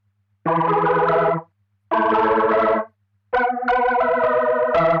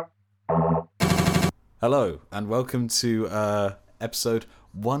Hello, and welcome to episode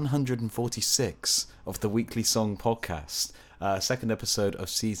 146 of the Weekly Song Podcast, second episode of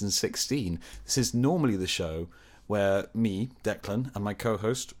season 16. This is normally the show where me, Declan, and my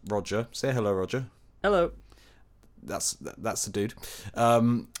co-host, Roger, say hello, Roger. Hello. That's the dude.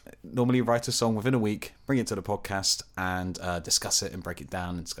 Normally write a song within a week, bring it to the podcast, and discuss it and break it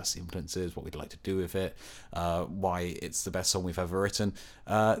down and discuss the influences, what we'd like to do with it, why it's the best song we've ever written.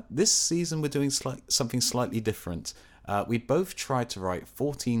 This season we're doing something slightly different. We both tried to write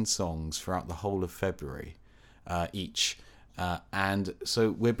 14 songs throughout the whole of February each, and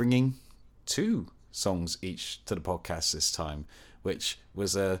so we're bringing 2 songs each to the podcast this time, which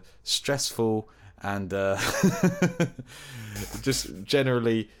was a stressful and just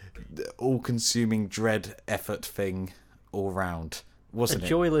generally all-consuming dread effort thing all round, wasn't it? A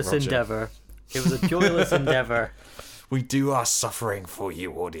joyless endeavour. It was a joyless endeavour. We do our suffering for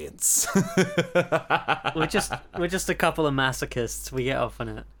you, audience. We're just a couple of masochists. We get off on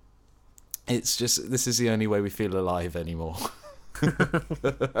it. It's just, this is the only way we feel alive anymore.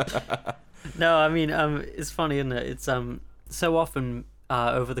 No, I mean, it's funny, isn't it? It's so often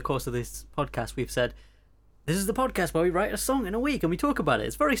over the course of this podcast we've said, this is the podcast where we write a song in a week and we talk about it.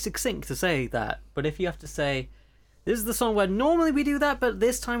 It's very succinct to say that, but if you have to say, this is the song where normally we do that, but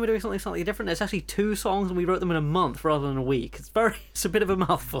this time we're doing something slightly different, it's actually 2 songs and we wrote them in a month rather than a week. It's a bit of a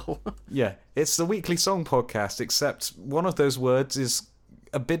mouthful. Yeah, it's the Weekly Song Podcast, except one of those words is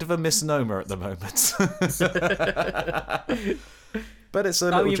a bit of a misnomer at the moment. But it's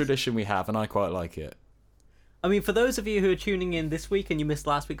a little tradition we have and I quite like it. I mean, for those of you who are tuning in this week and you missed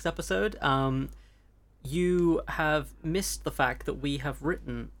last week's episode, you have missed the fact that we have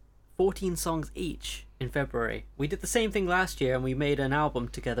written 14 songs each in February. We did the same thing last year and we made an album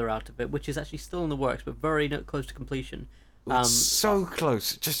together out of it, which is actually still in the works, but very close to completion. So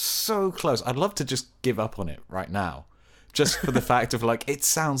close, just so close. I'd love to just give up on it right now, just for the fact of, like, it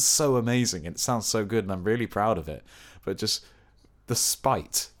sounds so amazing, it sounds so good, and I'm really proud of it. But just the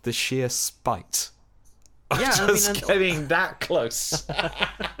sheer spite. Yeah, Getting that close.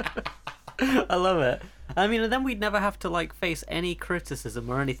 I love it. I mean, and then we'd never have to face any criticism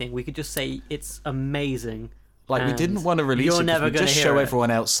or anything. We could just say it's amazing. Like, we didn't want to release it because we just show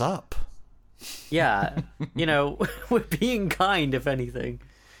everyone else up. Yeah, we're being kind, if anything.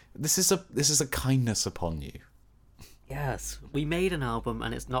 This is a kindness upon you. Yes, we made an album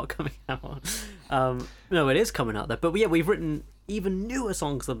and it's not coming out. No, it is coming out there. But yeah, we've written even newer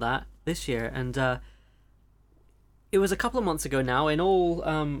songs than that this year, and it was a couple of months ago now. In all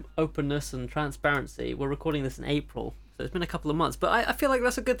openness and transparency, we're recording this in April, so it's been a couple of months. But I feel like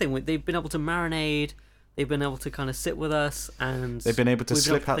that's a good thing. They've been able to marinate. They've been able to kind of sit with us, and they've been able to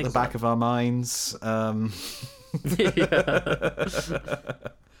slip out the back of our minds. And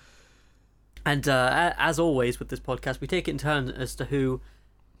as always with this podcast, we take it in turn as to who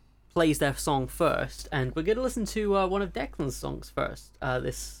plays their song first, and we're going to listen to one of Declan's songs first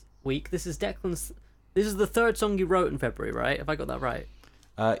this week. This is Declan's. This is the 3rd song you wrote in February, right? Have I got that right?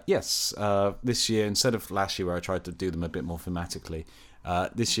 Yes. This year, instead of last year where I tried to do them a bit more thematically,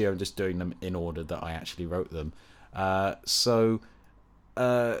 this year I'm just doing them in order that I actually wrote them. So,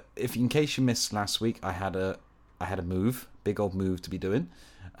 if in case you missed last week, I had a big old move to be doing.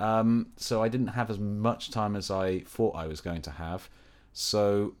 So I didn't have as much time as I thought I was going to have.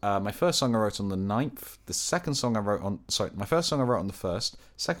 So my first song I wrote on the 9th. The second song I wrote on... Sorry, my first song I wrote on the 1st.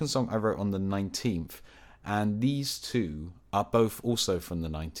 Second song I wrote on the 19th. And these 2 are both also from the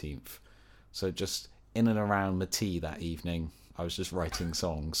 19th. So just in and around my tea that evening, I was just writing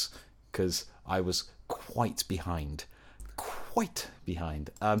songs because I was quite behind.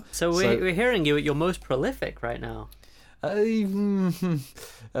 So we're hearing you at your most prolific right now. We're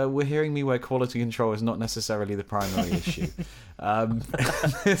hearing me where quality control is not necessarily the primary issue.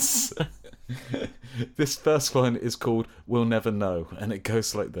 This first one is called We'll Never Know, and it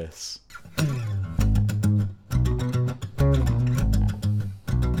goes like this.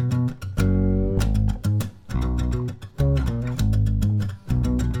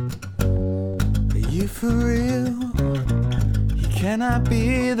 Are you for real? You cannot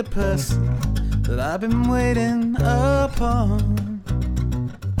be the person that I've been waiting upon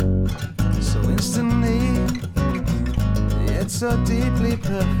so instantly, yet so deeply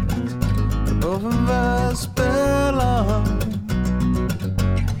perfect. Both of us belong.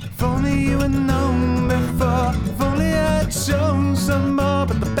 If only you had known before, if only I'd shown some more.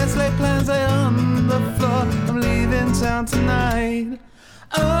 But the best laid plans lay on the floor. I'm leaving town tonight.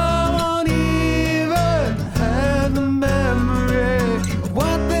 I won't even have the memory of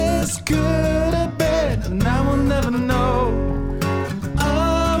what this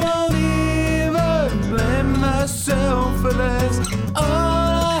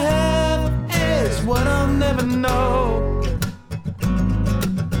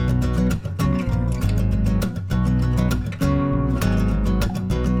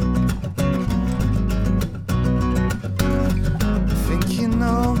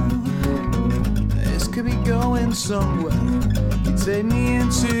somewhere. You take me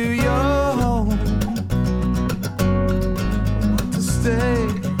into your home. I want to stay,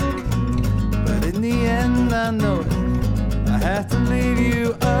 but in the end I know it. I have to leave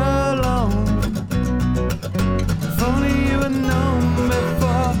you alone. If only you had known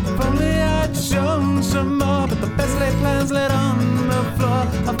before, if only I'd shown some more. But the best laid plans laid on the floor.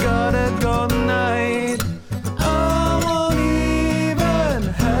 I've gotta go tonight. I won't even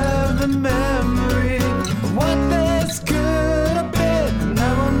have the memory of what this could have been.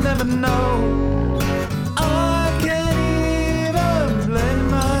 I will never know. I can't even blame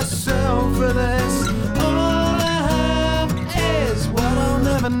myself for this. All I have is what I'll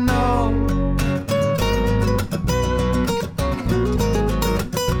never know.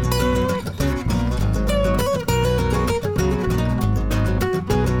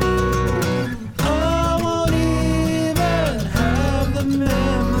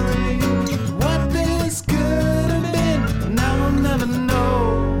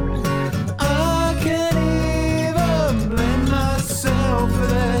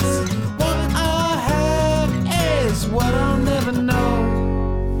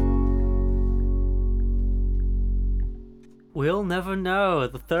 We'll never know.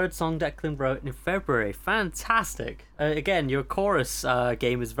 The third song Declan wrote in February. Fantastic. Again, your chorus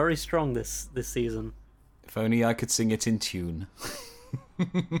game is very strong this season. If only I could sing it in tune.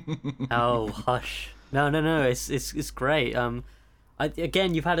 Oh, hush. No. It's great.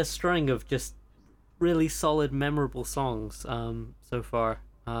 Again, you've had a string of just really solid, memorable songs so far.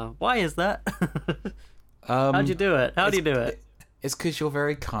 Why is that? How'd you do it? How do you do it? It's because you're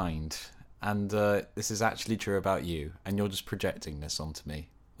very kind. And this is actually true about you, and you're just projecting this onto me,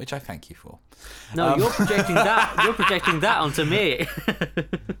 which I thank you for. No, you're projecting that. You're projecting that onto me.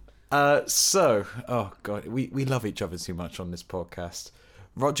 Oh god, we love each other too much on this podcast.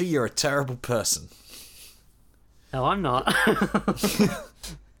 Roger, you're a terrible person. No, I'm not.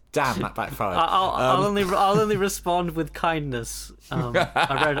 Damn, that backfired. I'll only respond with kindness.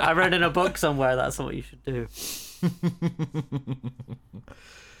 I read in a book somewhere that's what you should do.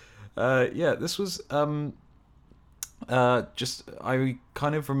 This was just I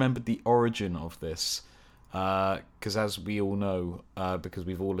kind of remembered the origin of this because as we all know, because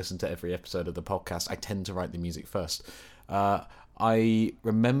we've all listened to every episode of the podcast, I tend to write the music first. I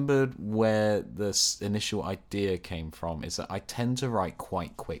remembered where this initial idea came from is that I tend to write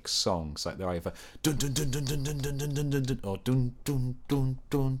quite quick songs, like they're either dun dun dun dun dun dun dun dun dun dun dun or dun dun dun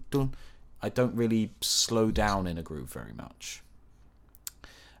dun dun. I don't really slow down in a groove very much.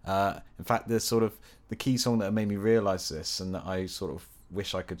 In fact, the key song that made me realise this, and that I sort of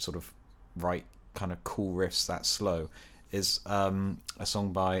wish I could sort of write kind of cool riffs that slow, is a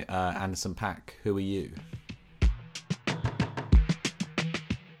song by Anderson .Paak, Who Are You?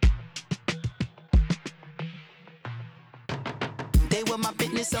 They were my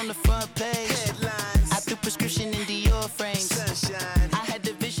business on the front page. Headlines. I threw prescription into your frames. Sunshine. I had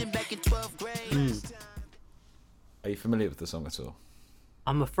the vision back in 12th grade. Are you familiar with the song at all?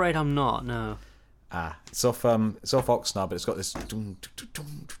 I'm afraid I'm not. No. It's off Oxnard, but it's got this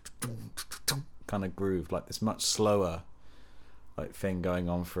kind of groove, like this much slower like thing going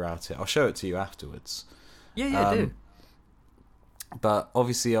on throughout it. I'll show it to you afterwards. Yeah, do. But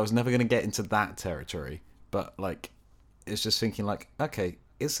obviously, I was never going to get into that territory. But like, it's just thinking like, okay,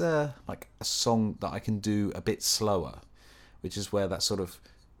 is there like a song that I can do a bit slower, which is where that sort of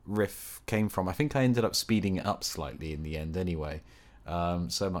riff came from. I think I ended up speeding it up slightly in the end, anyway.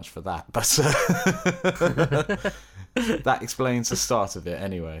 So much for that, but that explains the start of it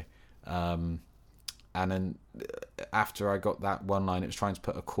anyway. And then after I got that one line, it was trying to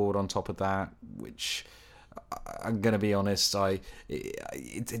put a chord on top of that, which I'm gonna be honest,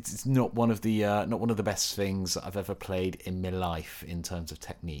 it's not one of the best things that I've ever played in my life in terms of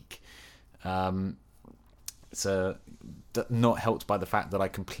technique. It's not helped by the fact that I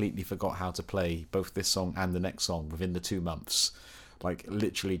completely forgot how to play both this song and the next song within the 2 months. Like,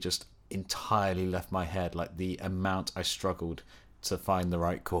 literally just entirely left my head. Like, the amount I struggled to find the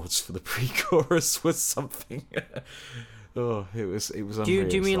right chords for the pre-chorus was something. It was unreal. Do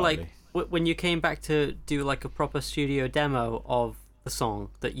you mean slightly. like when you came back to do like a proper studio demo of the song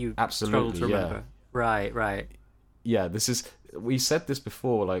that you struggled to remember? Yeah. Right. Yeah, we said this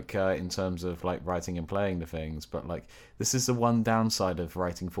before, like in terms of like writing and playing the things, but like this is the one downside of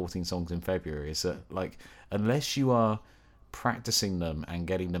writing 14 songs in February, is that like unless you are practicing them and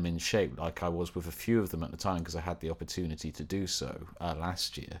getting them in shape, like I was with a few of them at the time because I had the opportunity to do so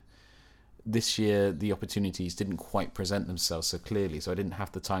last year. This year the opportunities didn't quite present themselves so clearly, so I didn't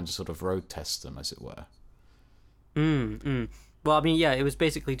have the time to sort of road test them, as it were. Well, I mean, yeah, it was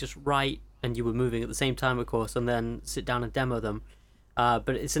basically just write and you were moving at the same time, of course, and then sit down and demo them. But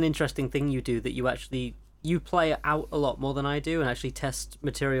it's an interesting thing you do, that you play out a lot more than I do and actually test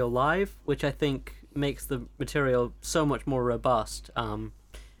material live, which I think makes the material so much more robust. And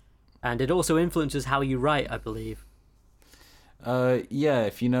it also influences how you write, I believe. Yeah,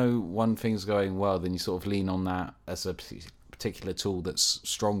 if you know one thing's going well, then you sort of lean on that as a particular tool that's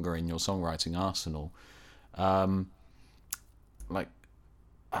stronger in your songwriting arsenal. Like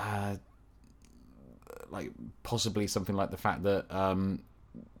possibly something like the fact that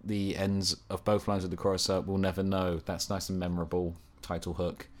the ends of both lines of the chorus are "we'll never know." That's nice and memorable. Title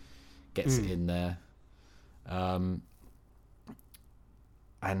hook gets it in there.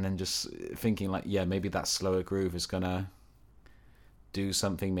 And then just thinking like, yeah, maybe that slower groove is gonna do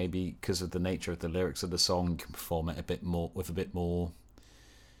something. Maybe because of the nature of the lyrics of the song, you can perform it a bit more,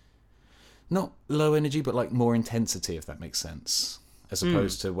 not low energy, but like more intensity, if that makes sense, as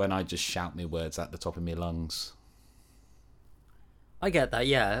opposed to when I just shout my words at the top of my lungs. I get that,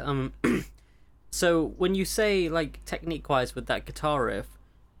 yeah. So when you say like technique-wise with that guitar riff,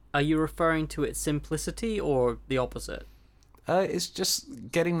 are you referring to its simplicity or the opposite? It's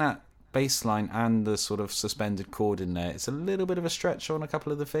just getting that bass line and the sort of suspended chord in there. It's a little bit of a stretch on a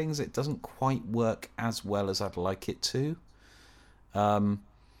couple of the things. It doesn't quite work as well as I'd like it to. And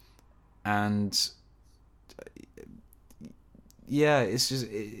yeah, it's just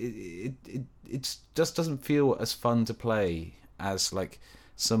it just doesn't feel as fun to play as like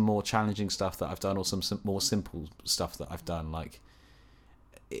some more challenging stuff that I've done, or some more simple stuff that I've done. Like,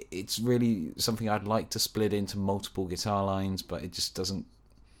 it's really something I'd like to split into multiple guitar lines, but it just doesn't.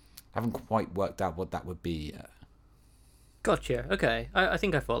 I haven't quite worked out what that would be yet. Gotcha. Okay, I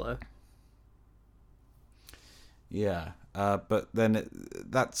think I follow. Yeah, but then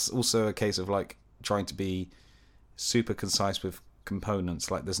that's also a case of like trying to be super concise with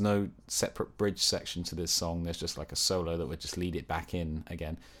components. Like, there's no separate bridge section to this song. There's just like a solo that would just lead it back in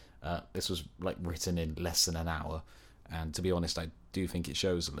again. This was like written in less than an hour, and to be honest, I do think it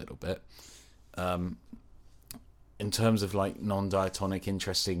shows a little bit. In terms of like non-diatonic,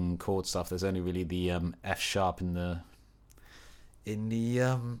 interesting chord stuff, there's only really the F sharp in the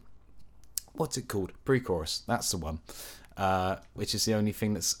what's it called? Pre-chorus. That's the one. Which is the only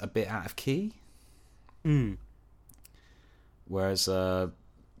thing that's a bit out of key. Whereas, I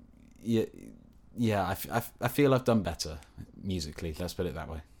feel I've done better musically. Let's put it that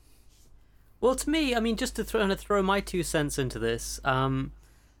way. Well, to me, I mean, just to throw my 2 cents into this,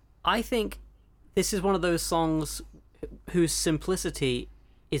 I think this is one of those songs whose simplicity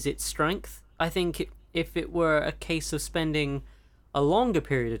is its strength. I think if it were a case of spending a longer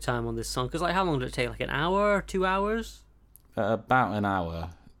period of time on this song, because like, how long did it take? Like an hour or 2 hours? About an hour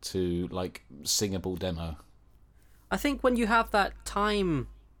to like singable demo. I think when you have that time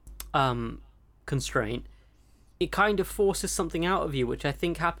constraint, it kind of forces something out of you, which I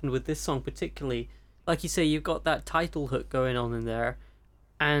think happened with this song particularly. Like you say, you've got that title hook going on in there,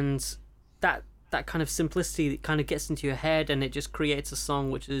 and that kind of simplicity that kind of gets into your head, and it just creates a song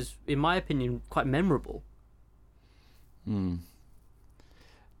which is, in my opinion, quite memorable.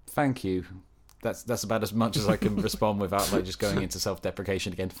 Thank you. That's about as much as I can respond without like just going into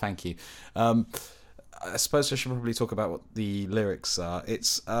self-deprecation again. Thank you. I suppose I should probably talk about what the lyrics are.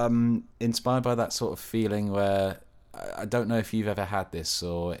 It's inspired by that sort of feeling where, I don't know if you've ever had this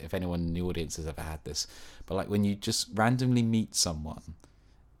or if anyone in the audience has ever had this, but like when you just randomly meet someone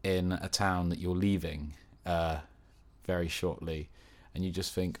in a town that you're leaving very shortly, and you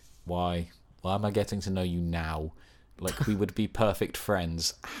just think, why am I getting to know you now? Like, we would be perfect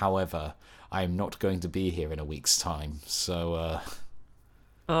friends. However, I am not going to be here in a week's time. So,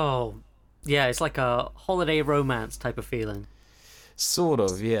 Oh, yeah, it's like a holiday romance type of feeling. Sort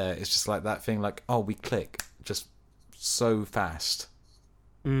of, yeah. It's just like that thing, like, oh, we click just so fast.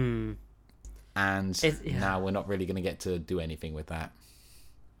 And now we're not really going to get to do anything with that.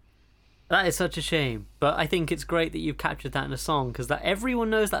 That is such a shame. But I think it's great that you've captured that in a song, because that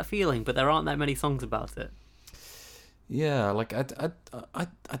everyone knows that feeling, but there aren't that many songs about it. Yeah, like, I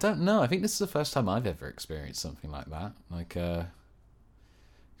don't know. I think this is the first time I've ever experienced something like that. Like,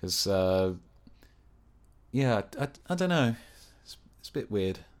 because, I don't know. It's a bit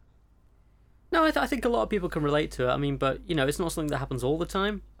weird. No, I think a lot of people can relate to it. I mean, but, you know, it's not something that happens all the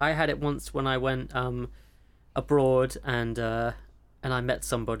time. I had it once when I went abroad and I met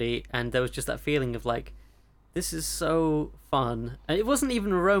somebody, and there was just that feeling of, like, this is so fun. And it wasn't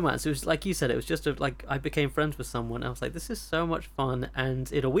even a romance. It was, like you said, it was just, like, I became friends with someone. I was like, this is so much fun, and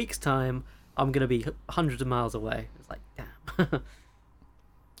in a week's time, I'm going to be hundreds of miles away. It's like, damn.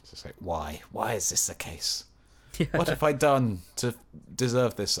 It's just like, why? Why is this the case? What have I done to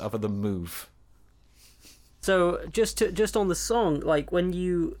deserve this other than move? So just on the song, like when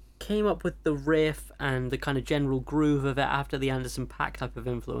you came up with the riff and the kind of general groove of it after the Anderson .Paak type of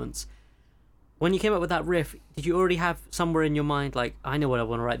influence, when you came up with that riff, did you already have somewhere in your mind, like, I know what I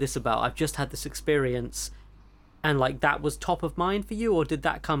want to write this about, I've just had this experience, and like that was top of mind for you, or did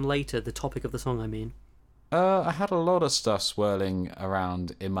that come later, the topic of the song, I mean? I had a lot of stuff swirling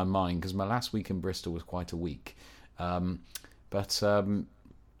around in my mind because my last week in Bristol was quite a week. But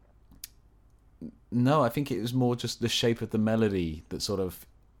no, I think it was more just the shape of the melody that sort of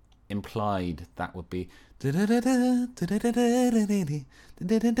implied that would be. That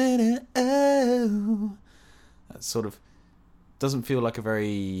sort of doesn't feel like a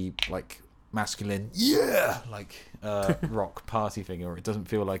very like masculine, rock party thing, or it doesn't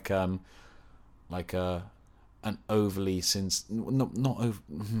feel like an overly what's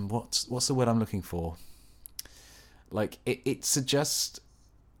the word I'm looking for? Like it suggests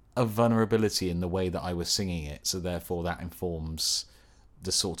a vulnerability in the way that I was singing it, so therefore that informs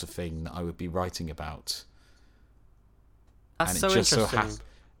the sort of thing that I would be writing about. That's so interesting.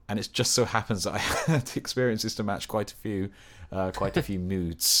 And it just so happens that I had experiences to match quite a few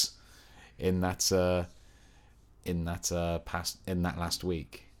moods in that last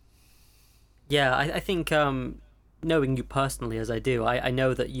week. Yeah, I think knowing you personally as I do, I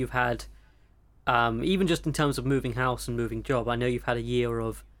know that you've had, even just in terms of moving house and moving job, I know you've had a year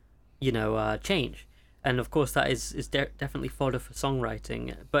of, change. And of course that is definitely fodder for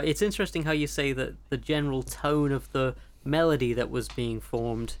songwriting. But it's interesting how you say that the general tone of the melody that was being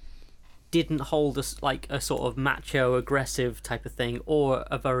formed didn't hold us like a sort of macho, aggressive type of thing, or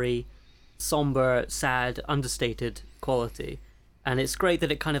a very somber, sad, understated quality. And it's great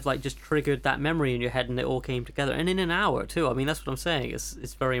that it kind of like just triggered that memory in your head and it all came together. And in an hour too. I mean, that's what I'm saying.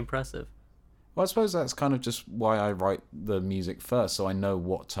 It's very impressive. Well, I suppose that's kind of just why I write the music first, so I know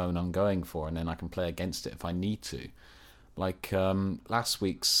what tone I'm going for, and then I can play against it if I need to. Like last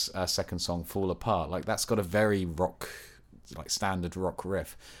week's second song, Fall Apart, like that's got a very rock, like standard rock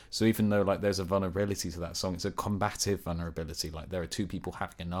riff. So even though like there's a vulnerability to that song, it's a combative vulnerability. Like there are two people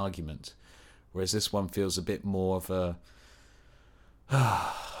having an argument, whereas this one feels a bit more of a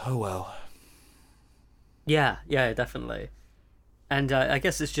oh well. Yeah, definitely. And I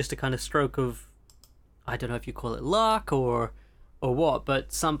guess it's just a kind of stroke of, I don't know if you call it luck or what,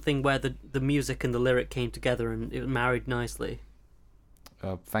 but something where the music and the lyric came together and it married nicely.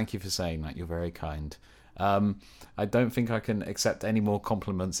 Thank you for saying that. You're very kind. I don't think I can accept any more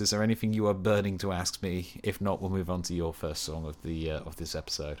compliments. Is there anything you are burning to ask me? If not, we'll move on to your first song of this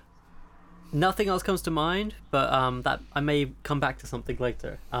episode. Nothing else comes to mind, but that I may come back to something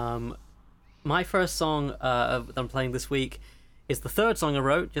later. My first song that I'm playing this week is the third song I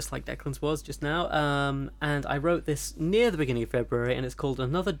wrote, just like Declan's was just now, and I wrote this near the beginning of February, and it's called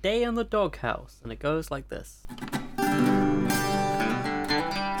Another Day in the Doghouse, and it goes like this. I'm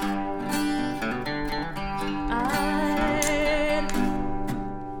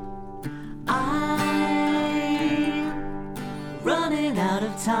running out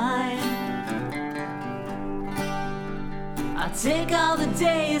of time. I take all the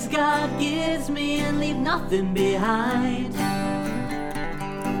days God gives me and leave nothing behind.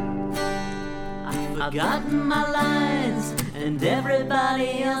 I've forgotten my lines and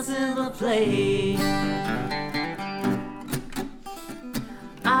everybody else in the play.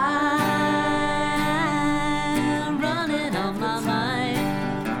 I'm running on my mind.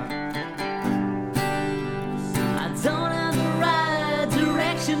 I don't have the right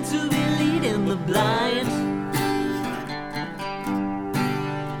direction to be leading the blind.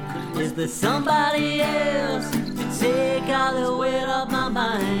 Is there somebody else to take all the weight off my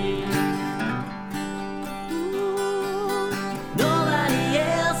mind? Nobody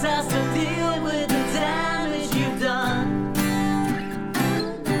else has to deal with the damage you've done.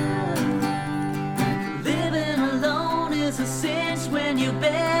 Living alone is a cinch when you've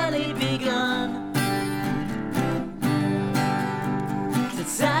barely begun. To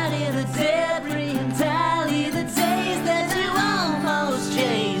tidy the debris and tally the days that you almost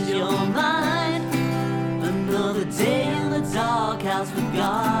changed your mind. Another day in the doghouse with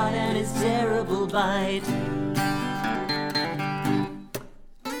God and his terrible bite.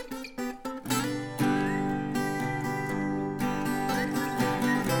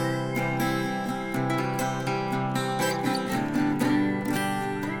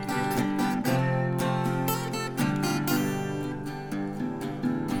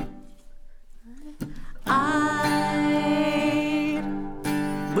 I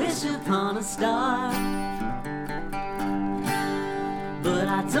wish upon a star, but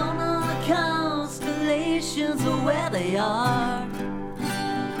I don't know the constellations they are.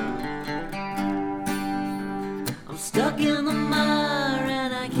 I'm stuck in the mire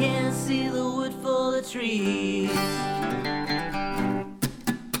and I can't see the wood for the trees.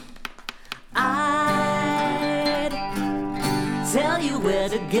 I'd tell you where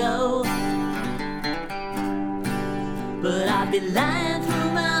to go, but I'd be lying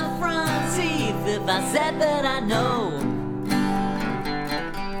through my front teeth if I said that I know.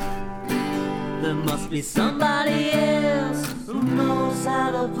 There must be somebody else who knows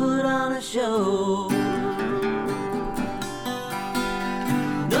how to put on a show.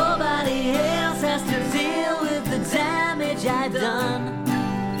 Nobody else has to deal with the damage I've done.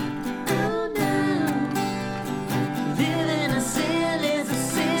 Oh no, living a sin is a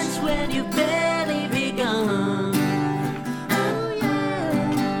cinch when you've barely begun. Oh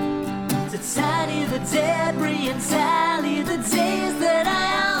yeah, to tidy the debris and tally the days that I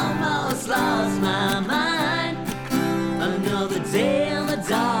almost lost my mind. Another day in the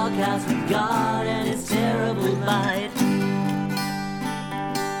doghouse with God and his terrible bite.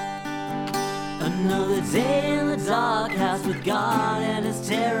 Another day in the doghouse with God and his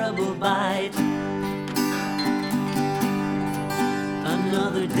terrible bite.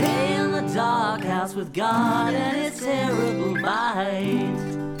 Another day in the doghouse with God and his terrible bite.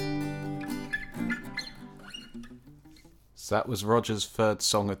 So that was Roger's third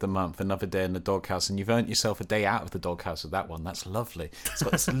song of the month, Another Day in the Doghouse, and you've earned yourself a day out of the doghouse with that one. That's lovely. It's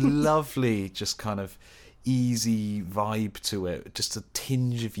got this lovely, just kind of easy vibe to it, just a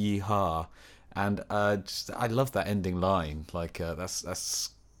tinge of yeehaw, and I love that ending line. Like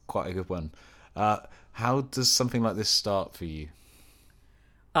that's quite a good one. How does something like this start for you?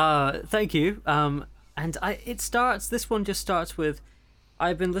 Thank you. This one just starts with,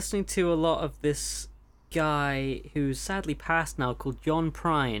 I've been listening to a lot of this guy who's sadly passed now called John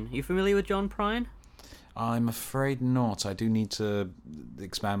Prine. You familiar with John Prine? I'm afraid not. I do need to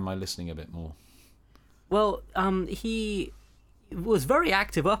expand my listening a bit more. Well, he was very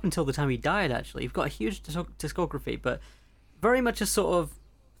active up until the time he died, actually. He's got a huge discography, but very much a sort of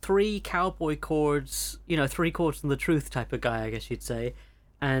three cowboy chords, three chords and the truth type of guy, I guess you'd say.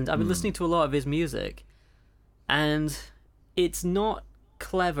 And I've been listening to a lot of his music, and it's not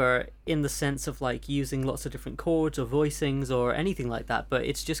clever in the sense of like using lots of different chords or voicings or anything like that, but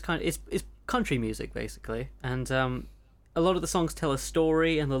it's just kind of it's country music basically, and a lot of the songs tell a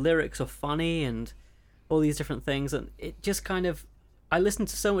story and the lyrics are funny and all these different things, and it just kind of, I listened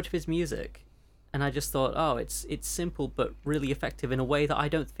to so much of his music and I just thought, oh, it's simple but really effective in a way that I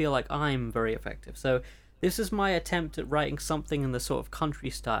don't feel like I'm very effective. So this is my attempt at writing something in the sort of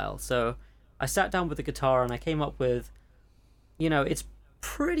country style. So I sat down with the guitar and I came up with, it's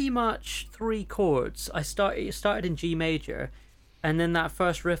pretty much three chords. It started in G major, and then that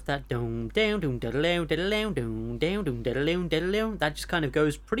first riff, that doom down doom doom doom doom down doom doom, that just kind of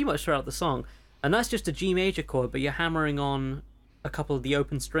goes pretty much throughout the song, and that's just a G major chord, but you're hammering on a couple of the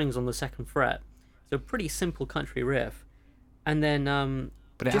open strings on the second fret. So pretty simple country riff, and then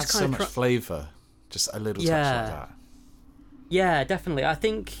but it has so much flavor, just a little touch like that. Yeah, definitely. I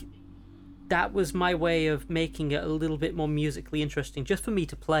think that was my way of making it a little bit more musically interesting, just for me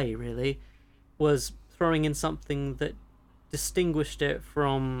to play, really, was throwing in something that distinguished it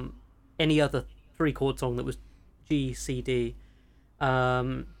from any other three-chord song that was G, C, D.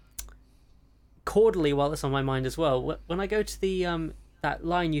 Chordally, while it's on my mind as well, when I go to the that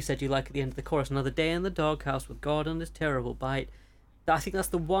line you said you like at the end of the chorus, another day in the doghouse with God and his terrible bite, I think that's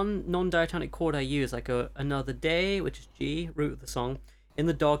the one non-diatonic chord I use. I go another day, which is G, root of the song, in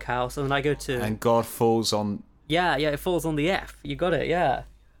the doghouse, and then I go to... And God falls on... Yeah, it falls on the F. You got it, yeah.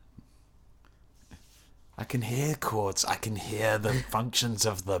 I can hear chords. I can hear the functions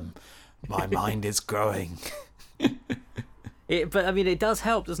of them. My mind is growing. But, I mean, it does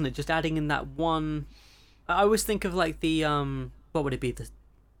help, doesn't it? Just adding in that one... I always think of, like, the... what would it be? The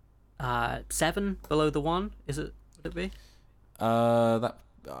 7 below the 1? Would it be? I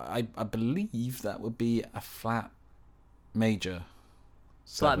believe that would be a flat major.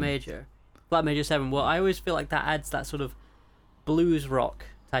 7. Flat major 7. Well, I always feel like that adds that sort of blues rock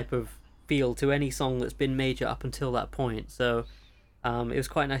type of feel to any song that's been major up until that point. So it was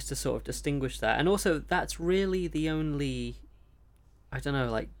quite nice to sort of distinguish that. And also, that's really the only, I don't know,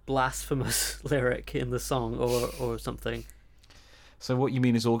 like blasphemous lyric in the song or something. So what you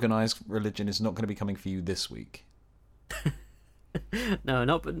mean is organised religion is not going to be coming for you this week? No,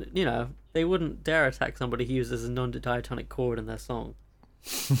 not, but they wouldn't dare attack somebody who uses a non-diatonic chord in their song.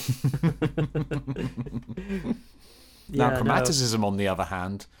 Now, chromaticism, on the other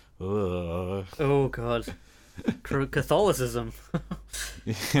hand. Oh, God. Catholicism.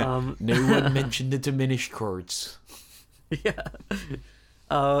 No one mentioned the diminished chords. Yeah.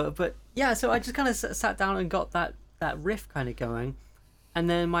 But yeah, so I just kind of sat down and got that riff kind of going, and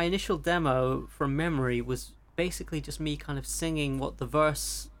then my initial demo from memory was basically just me kind of singing what the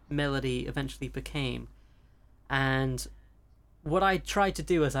verse melody eventually became. And what I tried to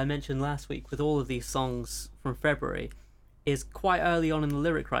do, as I mentioned last week, with all of these songs from February, is quite early on in the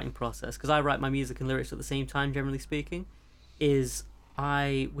lyric writing process, because I write my music and lyrics at the same time, generally speaking, is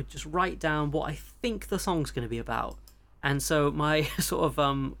I would just write down what I think the song's going to be about. And so my sort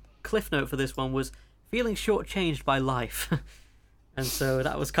of cliff note for this one was feeling shortchanged by life. And so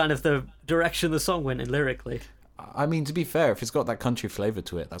that was kind of the direction the song went in lyrically. I mean, to be fair, if it's got that country flavour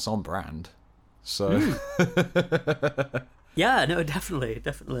to it, that's on brand. So... Yeah, no, definitely.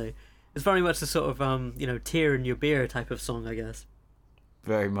 It's very much the sort of, tear in your beer type of song, I guess.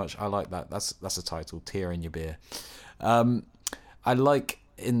 Very much. I like that. That's a title, Tear in Your Beer. I like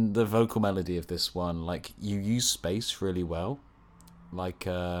in the vocal melody of this one, like, you use space really well. Like,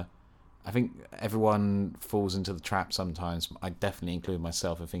 I think everyone falls into the trap sometimes. I definitely include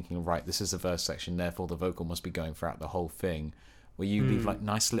myself in thinking, right, this is the verse section, therefore the vocal must be going throughout the whole thing. Where you leave, like,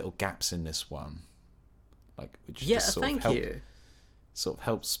 nice little gaps in this one. Like, which just sort of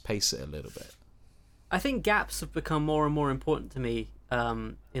helps pace it a little bit. I think gaps have become more and more important to me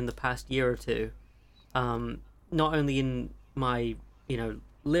in the past year or two. Not only in my,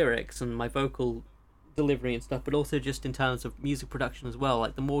 lyrics and my vocal delivery and stuff, but also just in terms of music production as well.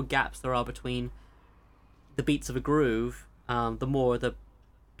 Like, the more gaps there are between the beats of a groove, the more the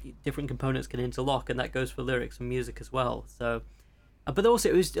different components can interlock, and that goes for lyrics and music as well. So... but also,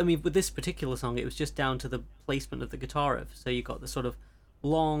 it was, with this particular song, it was just down to the placement of the guitar riff. So you got the sort of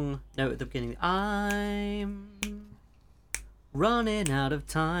long note at the beginning, I'm running out of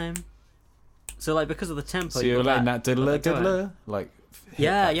time. So, like, because of the tempo... So you're letting that diddler, like,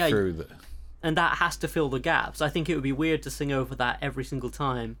 hit through the... And that has to fill the gaps. I think it would be weird to sing over that every single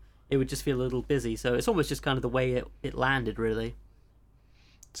time. It would just feel a little busy. So it's almost just kind of the way it landed, really.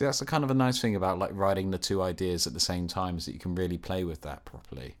 See, that's a kind of a nice thing about, like, writing the two ideas at the same time, is that you can really play with that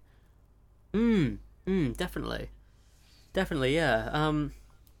properly. Definitely, yeah.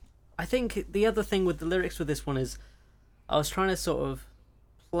 I think the other thing with the lyrics for this one is I was trying to sort of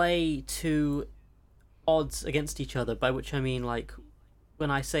play two odds against each other, by which I mean, like, when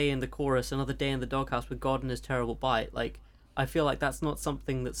I say in the chorus, another day in the doghouse with God and his terrible bite, like, I feel like that's not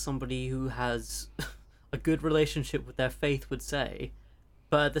something that somebody who has a good relationship with their faith would say.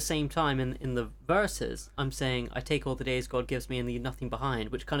 But at the same time, in the verses, I'm saying, I take all the days God gives me and leave nothing behind,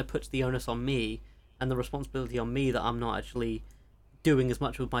 which kind of puts the onus on me and the responsibility on me that I'm not actually doing as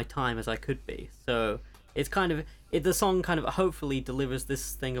much with my time as I could be. So it's kind of... the song kind of hopefully delivers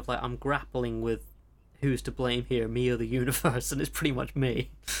this thing of, like, I'm grappling with who's to blame here, me or the universe, and it's pretty much me.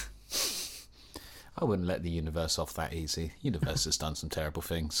 I wouldn't let the universe off that easy. Universe has done some terrible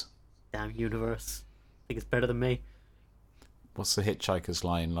things. Damn universe. I think it's better than me. What's the Hitchhiker's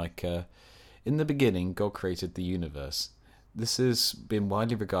line? Like, in the beginning, God created the universe. This has been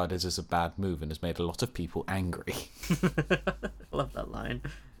widely regarded as a bad move and has made a lot of people angry. I love that line.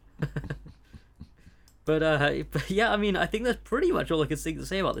 But yeah, I mean, I think that's pretty much all I can think to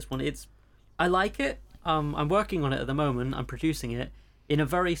say about this one. I like it. I'm working on it at the moment. I'm producing it in a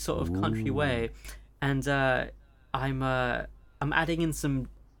very sort of country way, and I'm adding in some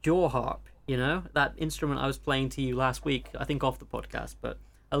jaw harp. You know, that instrument I was playing to you last week, I think off the podcast, but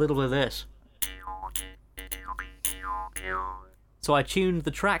a little bit of this. So I tuned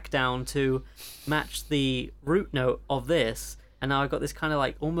the track down to match the root note of this, and now I've got this kind of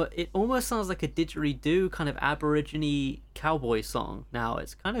like, it almost sounds like a didgeridoo kind of Aborigine cowboy song. Now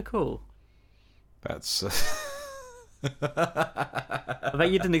it's kind of cool. That's... I bet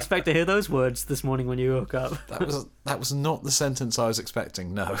you didn't expect to hear those words this morning when you woke up. That was not the sentence I was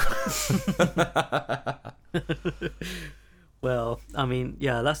expecting, no. Well, I mean,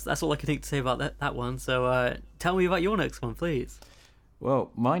 yeah, that's all I can think to say about that one. So tell me about your next one, please.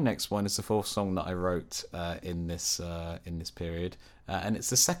 Well, my next one is the fourth song that I wrote in this period, and it's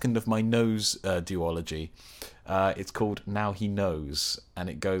the second of my Knows duology. It's called Now He Knows,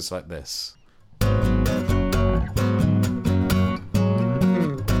 and it goes like this.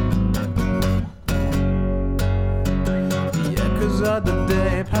 Other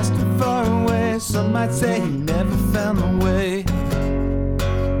day passed him far away. Some might say he never found the way.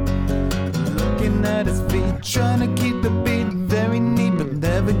 Looking at his feet, trying to keep the beat very neat, but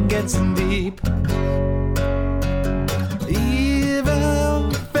never gets in deep.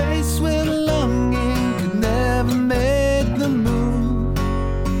 Even faced with longing, could never make the move.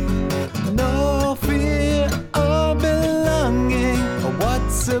 No fear or belonging, or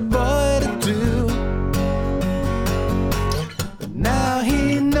what's a boy to do?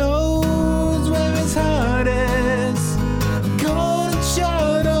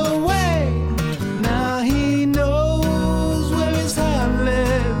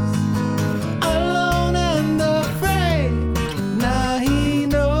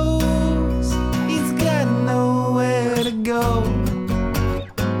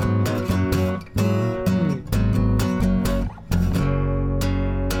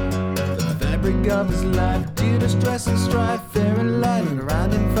 week of his life due to stress and strife, fair and light and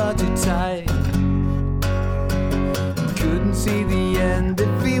around him far too tight. Couldn't see the end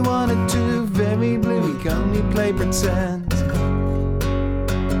if he wanted to, very blue, he could only play pretend.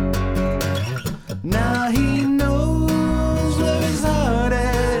 Now he knows where his heart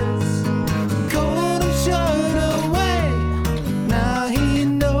is, cold and shut away. Now he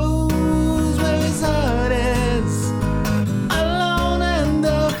knows where his heart is, alone and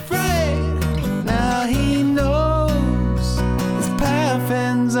afraid. Now he knows his path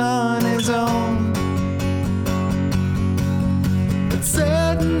ends on his own. It's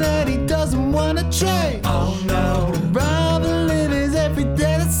certain that he doesn't want to trade. Oh no, rather live his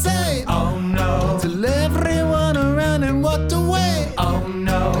everyday the same. Oh no, till everyone around him walked away. Oh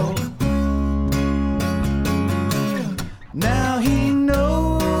no. Now he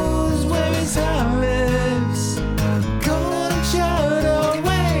knows where his heart lives, cold and shut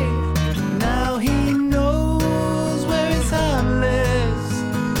away. Now he knows where his heart lives,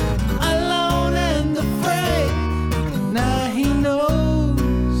 alone and afraid. Now he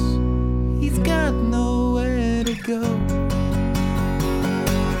knows he's got nowhere to go.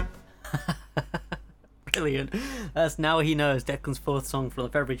 Brilliant. That's Now He Knows, Declan's fourth song from the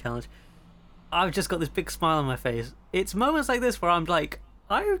February challenge. I've just got this big smile on my face. It's moments like this where I'm like,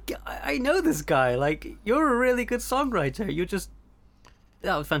 I know this guy. Like, you're a really good songwriter.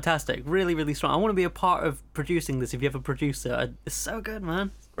 That was fantastic. Really, really strong. I want to be a part of producing this if you ever produce it. It's so good,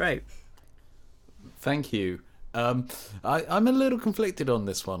 man. It's great. Thank you. I'm a little conflicted on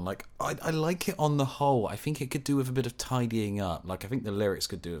this one. Like, I like it on the whole. I think it could do with a bit of tidying up. Like, I think the lyrics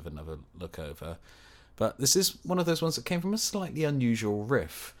could do with another look over. But this is one of those ones that came from a slightly unusual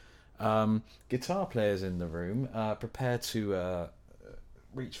riff. Guitar players in the room, prepare to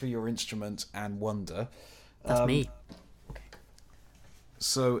reach for your instrument and wonder. That's me.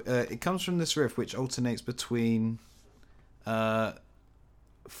 So it comes from this riff, which alternates between 4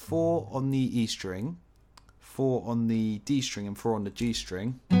 on the E string, 4 on the D string, and 4 on the G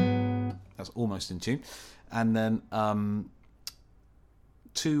string. That's almost in tune. And then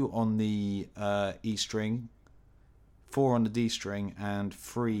 2 on the E string, 4 on the D string, and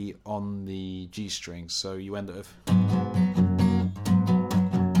 3 on the G string. So you end up with...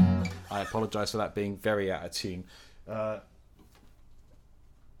 I apologise for that being very out of tune. But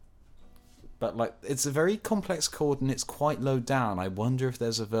like, it's a very complex chord and it's quite low down. I wonder if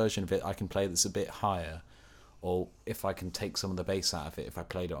there's a version of it I can play that's a bit higher, or if I can take some of the bass out of it if I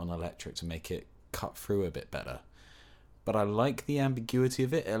played it on electric to make it cut through a bit better. But I like the ambiguity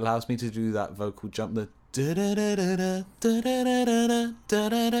of it. It allows me to do that vocal jump, the da da da da da da da da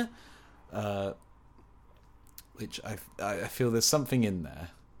da da, which I feel there's something in there.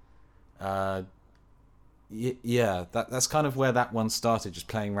 Yeah, that's kind of where that one started, just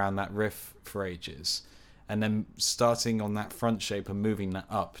playing around that riff for ages, and then starting on that front shape and moving that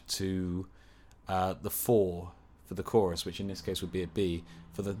up to the 4 for the chorus, which in this case would be a B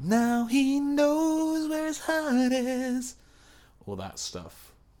for the now he knows where his heart is, all that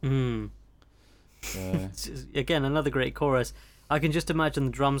stuff. Again, another great chorus. I can just imagine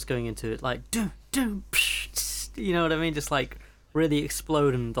the drums going into it, like doom doom, psh, you know what I mean, just like really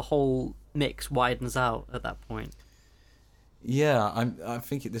explode, and the whole mix widens out at that point. Yeah, I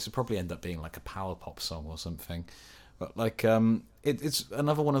think this would probably end up being like a power pop song or something. But like, it's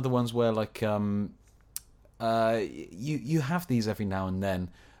another one of the ones where like, you have these every now and then,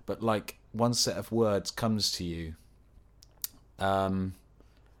 but like one set of words comes to you, and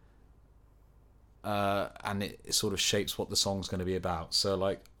it sort of shapes what the song's going to be about. So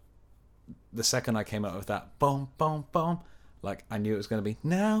like, the second I came up with that boom boom boom, like I knew it was going to be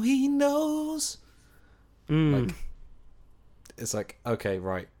now he knows. Like, it's like, okay,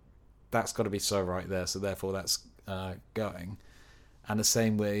 right, that's got to be so right there, so therefore that's going. And the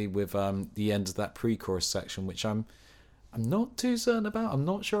same way with the end of that pre-chorus section, which I'm not too certain about. I'm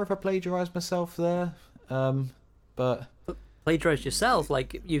not sure if I plagiarised myself there, but Plagiarised yourself?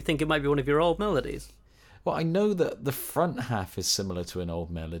 Like, you think it might be one of your old melodies? Well, I know that the front half is similar to an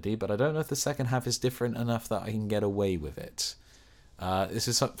old melody, but I don't know if the second half is different enough that I can get away with it. This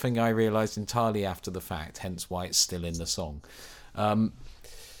is something I realised entirely after the fact, hence why it's still in the song. But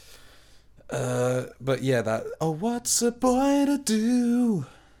yeah, that, oh, what's a boy to do?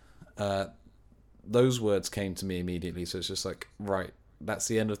 Those words came to me immediately, so it's just like, right, that's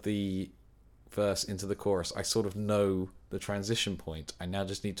the end of the verse into the chorus. I sort of know the transition point. I now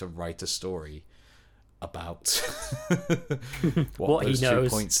just need to write a story about what those 2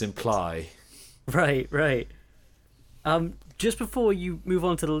 points imply. Right. Just before you move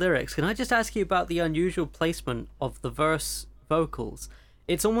on to the lyrics, can I just ask you about the unusual placement of the verse vocals?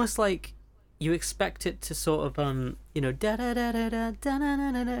 It's almost like you expect it to sort of da da da da da da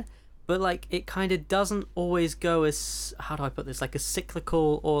da da da, but like it kind of doesn't always go as, how do I put this, like as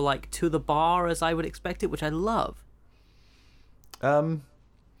cyclical or like to the bar as I would expect it, which I love. I'm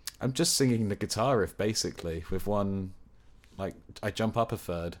just singing the guitar riff basically with one, like I jump up a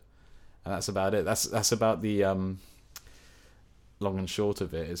third, and that's about it. That's about the long and short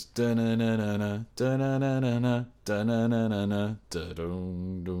of it. It's da-na-na-na-na, da-na-na-na-na, da-na-na-na-na,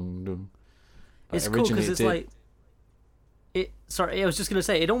 da-dum-dum-dum. It's cool because it's like it. Sorry, I was just gonna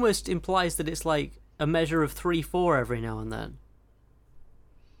say it almost implies that it's like a measure of 3/4 every now and then.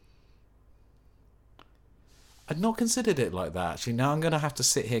 I'd not considered it like that. Actually, now I'm going to have to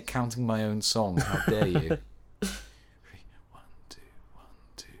sit here counting my own song. How dare you? 3, 1, 2, 1,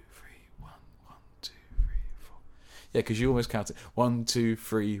 2, 3, 1, 1, 2, 3, 4. Yeah, because you almost count it. 1, 2,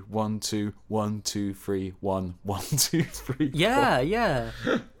 3, 1, 2, 1, 2, 3, 1, 1, 2, 3. Yeah, yeah.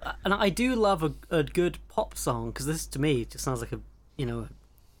 And I do love a good pop song, because this to me just sounds like a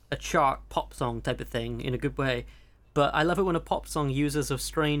chart pop song type of thing in a good way. But I love it when a pop song uses a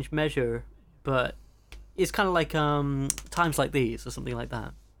strange measure, but it's kind of like Times Like These or something like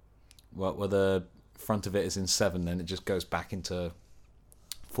that. Well, where the front of it is in 7, then it just goes back into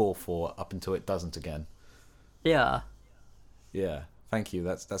 4/4 up until it doesn't again. Yeah. Yeah, thank you.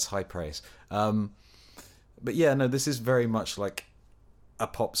 That's high praise. But yeah, no, this is very much like a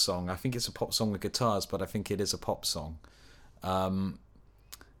pop song. I think it's a pop song with guitars, but I think it is a pop song.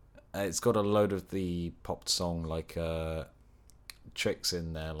 It's got a load of the pop song like tricks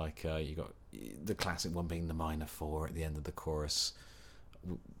in there, like you got the classic one being the minor 4 at the end of the chorus.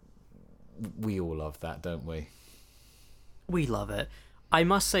 We all love that, don't we? We love it. I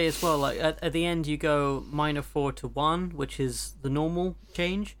must say as well, like at the end you go minor 4 to 1, which is the normal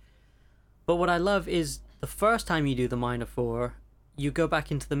change. But what I love is the first time you do the minor 4, you go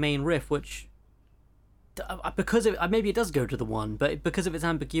back into the main riff, which because of maybe it does go to the 1, but because of its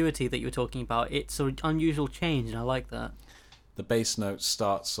ambiguity that you were talking about, it's an unusual change, and I like that. The bass note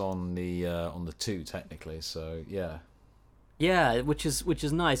starts on the 2 technically, so yeah. Yeah, which is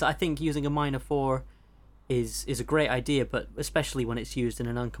nice. I think using a minor 4 is a great idea, but especially when it's used in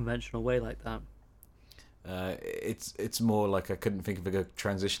an unconventional way like that. It's more like I couldn't think of a good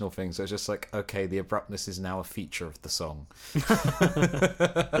transitional thing, so it's just like, okay, the abruptness is now a feature of the song.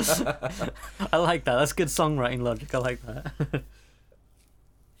 I like that. That's good songwriting logic. I like that.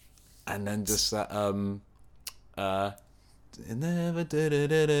 And then just that never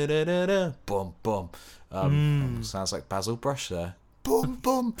da boom boom. Sounds like Basil Brush there. Boom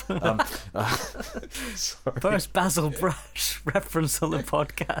boom. Sorry. First Basil Brush reference on the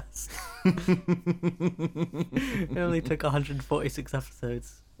podcast. It only took 146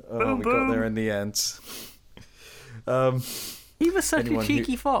 episodes. Oh, we got there in the end. He was such a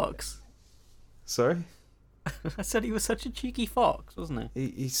cheeky fox. Sorry? I said he was such a cheeky fox, wasn't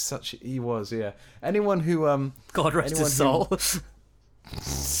he? He was, yeah. Anyone who God rest his soul.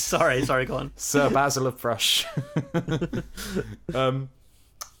 Sorry, go on. Sir Basil of Brush.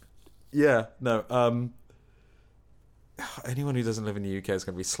 Yeah, no. Anyone who doesn't live in the UK is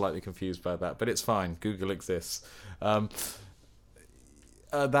going to be slightly confused by that, but it's fine. Google exists.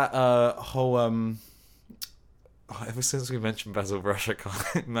 That whole ever since we mentioned Basil Brush, I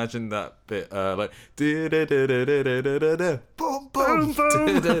can't imagine that bit like boom boom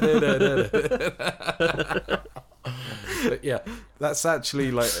boom. But yeah, that's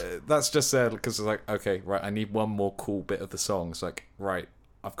actually like that's just there because it's like, okay, right, I need one more cool bit of the song. It's like, right,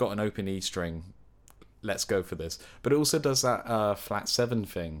 I've got an open E string, let's go for this. But it also does that flat 7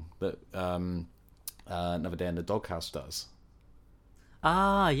 thing that Another Day in the Doghouse does.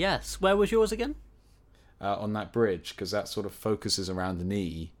 Ah, yes. Where was yours again? On that bridge, because that sort of focuses around an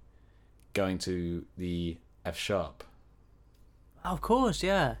E going to the F sharp. Oh, of course,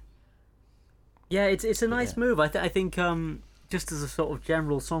 yeah. Yeah, it's a nice move. I think just as a sort of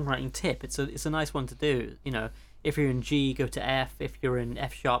general songwriting tip, it's a nice one to do. You know, if you're in G, go to F. If you're in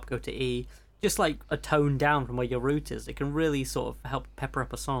F sharp, go to E. Just like a tone down from where your root is. It can really sort of help pepper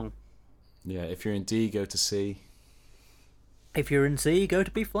up a song. Yeah, if you're in D, go to C. If you're in C, go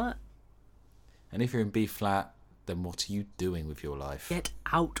to B flat. And if you're in B flat, then what are you doing with your life? Get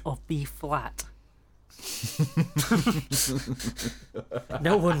out of B flat.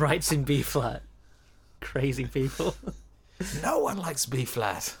 No one writes in B flat. Crazy people. No one likes B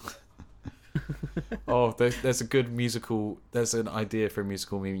flat. Oh, there's a good musical. There's an idea for a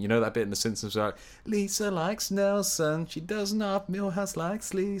musical meme. You know that bit in The Simpsons where like, Lisa likes Nelson, she does not. Milhouse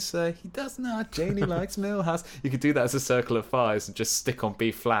likes Lisa, he does not. Janie likes Milhouse. You could do that as a circle of 5s and just stick on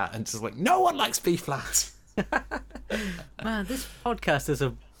B flat and just like, no one likes B flat. Man, this podcast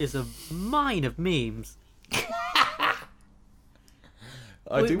is a mine of memes.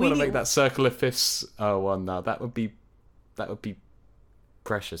 I do want to make that Circle of Fifths one now. That would be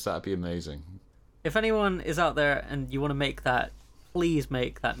precious. That would be amazing. If anyone is out there and you want to make that, please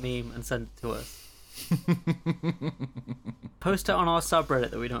make that meme and send it to us. Post it on our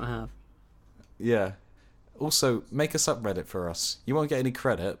subreddit that we don't have. Yeah. Also, make a subreddit for us. You won't get any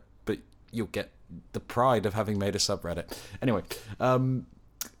credit, but you'll get the pride of having made a subreddit. Anyway,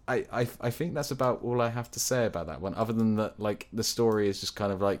 I think that's about all I have to say about that one. Other than that, like, the story is just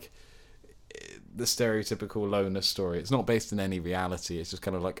kind of like the stereotypical loner story. It's not based in any reality. It's just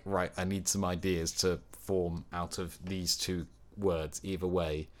kind of like, right, I need some ideas to form out of these two words either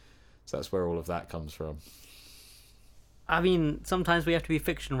way. So that's where all of that comes from. I mean, sometimes we have to be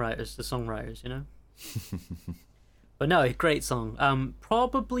fiction writers to songwriters, you know? But no, great song.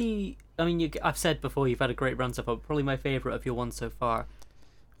 Probably, I mean, I've said before you've had a great run so far. Probably my favourite of your ones so far.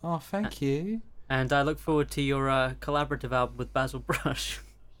 Oh, thank you. And I look forward to your collaborative album with Basil Brush.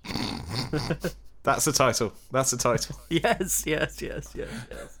 That's the title. That's the title. Yes.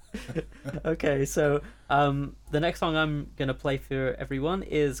 Okay, so the next song I'm going to play for everyone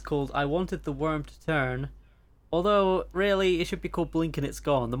is called I Wanted the Worm to Turn. Although, really, it should be called Blink and It's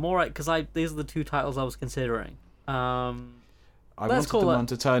Gone. The more because these are the two titles I was considering. I Wanted the Worm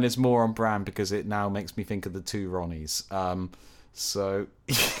to Turn is more on brand because it now makes me think of the two Ronnies. So,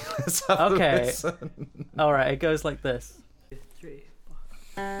 let's have a listen. All right, it goes like this. 3,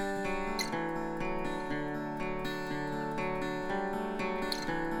 4.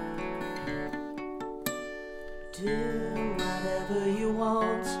 Do whatever you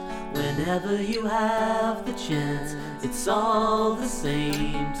want, whenever you have the chance. It's all the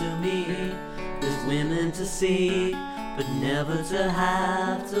same to me. There's women to see, but never to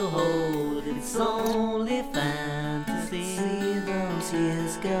have to hold. It's only fantasy. See those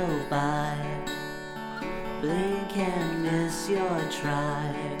years go by, blink and miss your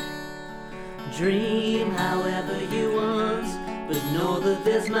try. Dream however you want, but know that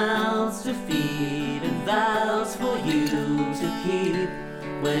there's mouths to feed and vows for you to keep.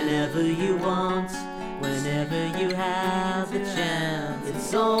 Whenever you want, whenever you have the chance,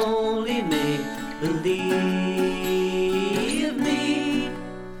 it's only make believe me.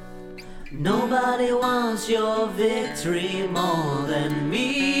 Nobody wants your victory more than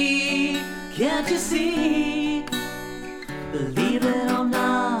me. Can't you see? Believe it or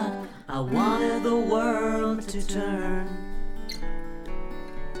not, I wanted the world to turn.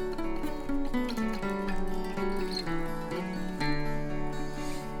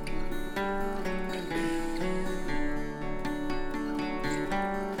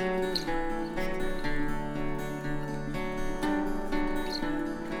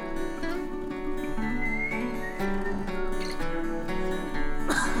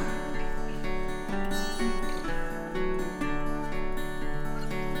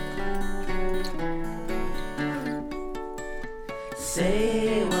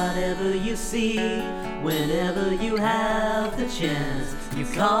 Say whatever you see, whenever you have the chance. You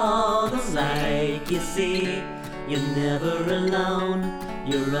call them like you see. You're never alone,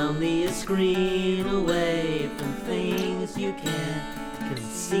 you're only a screen away from things you can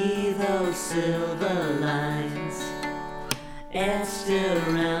see those silver lines etched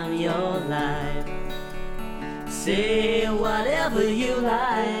around your life. Say whatever you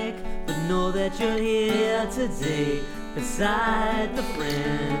like, but know that you're here today. Beside the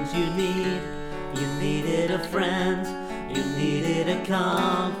friends you need. You needed a friend, you needed a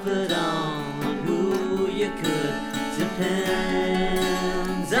confidant, on who you could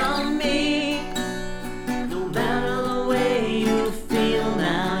depend on me. No matter the way you feel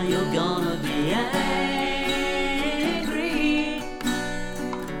now, you're gonna be angry.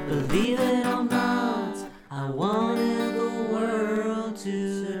 Believe it or not, I wanted the world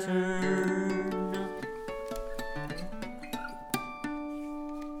to turn.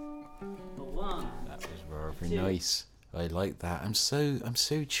 Very nice. I like that. I'm so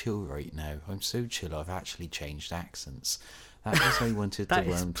chill right now. I'm so chill. I've actually changed accents. That was I wanted the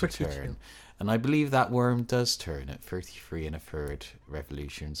worm to turn, chill. And I believe that worm does turn at 33 1/3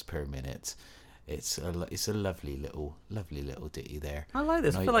 revolutions per minute. It's a lovely little ditty there. I like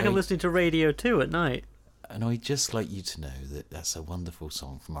this. I feel like I'm listening to Radio 2 at night. And I'd just like you to know that that's a wonderful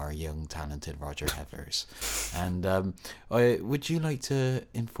song from our young, talented Roger Hevers. And would you like to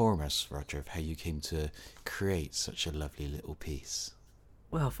inform us, Roger, of how you came to create such a lovely little piece?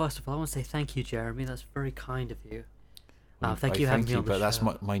 Well, first of all, I want to say thank you, Jeremy. That's very kind of you. Thank you for having me on the show. But that's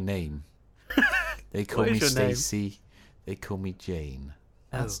my name. They call me Stacey. They call me Jane.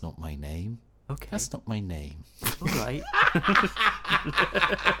 That's not my name. Okay. That's not my name. All right.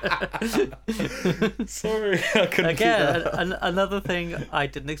 Sorry, I couldn't Again, another thing I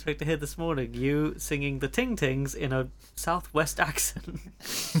didn't expect to hear this morning. You singing the Ting Tings in a Southwest accent.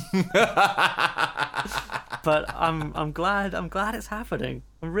 But I'm glad it's happening.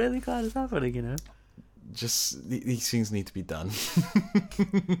 I'm really glad it's happening, you know. Just these things need to be done.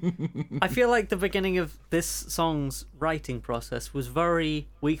 I feel like the beginning of this song's writing process was very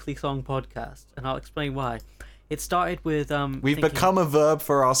Weekly Song Podcast, and I'll explain why. It started with We've become a verb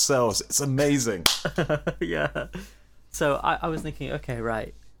for ourselves. It's amazing. Yeah. So I was thinking, okay,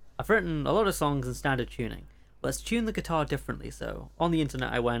 right. I've written a lot of songs in standard tuning. Let's tune the guitar differently. So on the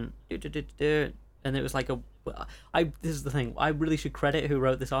internet, I went and it was like this is the thing. I really should credit who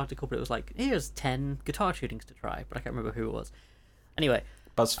wrote this article, but it was like, here's 10 guitar tunings to try, but I can't remember who it was. Anyway.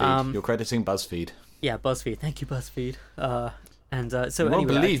 BuzzFeed. You're crediting BuzzFeed. Yeah, BuzzFeed. Thank you, BuzzFeed. So you won't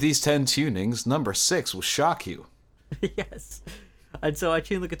anyway, believe these 10 tunings. Number 6 will shock you. Yes. And so I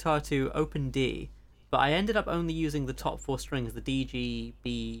tuned the guitar to open D, but I ended up only using the top 4 strings, the D, G,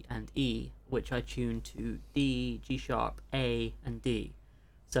 B, and E, which I tuned to D, G sharp, A, and D.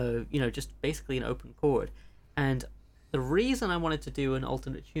 So, just basically an open chord. And the reason I wanted to do an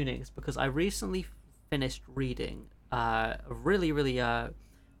alternate tuning is because I recently finished reading a really, really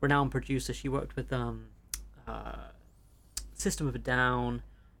renowned producer. She worked with System of a Down,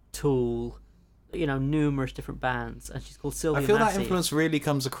 Tool, numerous different bands, and she's called Sylvia I feel Massey. that influence really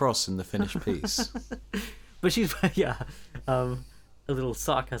comes across in the finished piece. But she's, a little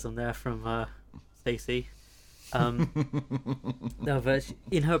sarcasm there from Stacey. No, but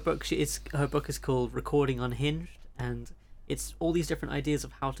in her book, her book is called Recording Unhinged, and it's all these different ideas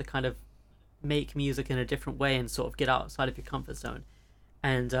of how to kind of make music in a different way and sort of get outside of your comfort zone.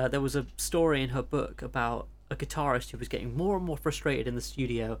 And there was a story in her book about a guitarist who was getting more and more frustrated in the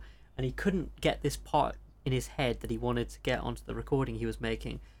studio, and he couldn't get this part in his head that he wanted to get onto the recording he was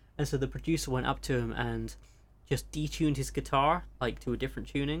making. And so the producer went up to him and just detuned his guitar, like to a different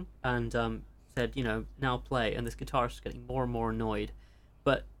tuning, and said, now play. And this guitarist was getting more and more annoyed.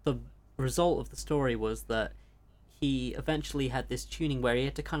 But the result of the story was that he eventually had this tuning where he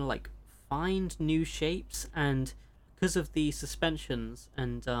had to kind of like find new shapes, and because of the suspensions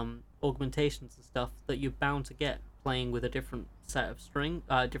and augmentations and stuff that you're bound to get playing with a different set of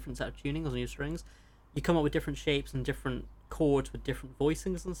tuning on new strings, you come up with different shapes and different chords with different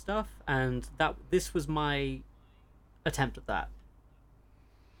voicings and stuff. And this was my attempt at that.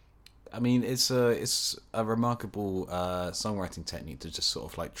 I mean, it's a remarkable songwriting technique to just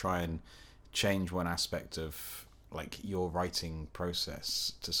sort of like try and change one aspect of like your writing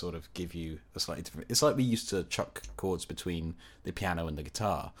process to sort of give you a slightly different. It's like we used to chuck chords between the piano and the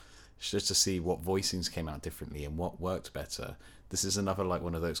guitar, just to see what voicings came out differently and what worked better. This is another like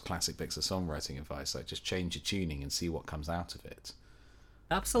one of those classic bits of songwriting advice, like just change your tuning and see what comes out of it.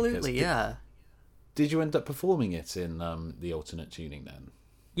 Absolutely, yeah. Did you end up performing it in the alternate tuning then?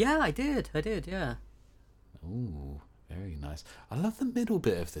 Yeah, I did, yeah. Ooh, very nice. I love the middle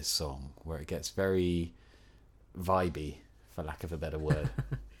bit of this song where it gets very vibey, for lack of a better word.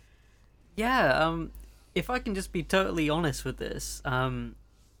 Yeah, if I can just be totally honest with this,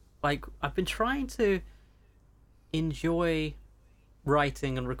 like I've been trying to enjoy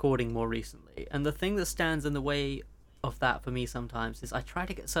writing and recording more recently, and the thing that stands in the way of that for me sometimes is I try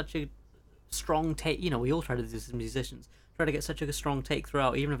to get such a strong take. We all try to do this as musicians, try to get such a strong take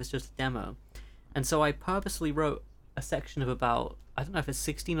throughout, even if it's just a demo. And so I purposely wrote a section of about, I don't know if it's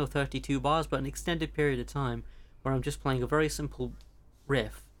 16 or 32 bars, but an extended period of time where I'm just playing a very simple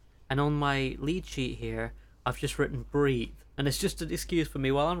riff. And on my lead sheet here, I've just written breathe. And it's just an excuse for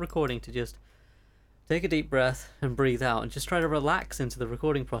me while I'm recording to just take a deep breath and breathe out and just try to relax into the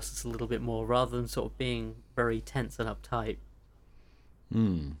recording process a little bit more rather than sort of being very tense and uptight.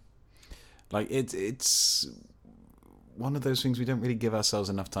 Like it's one of those things we don't really give ourselves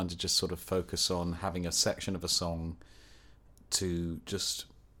enough time to just sort of focus on having a section of a song to just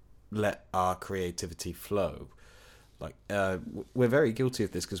let our creativity flow. Like we're very guilty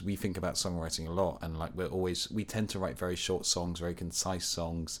of this because we think about songwriting a lot, and like we tend to write very short songs, very concise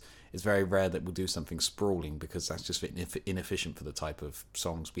songs. It's very rare that we'll do something sprawling because that's just inefficient for the type of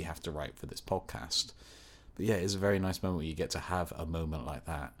songs we have to write for this podcast. But yeah, it's a very nice moment where you get to have a moment like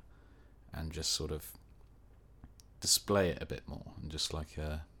that and just sort of display it a bit more, and just like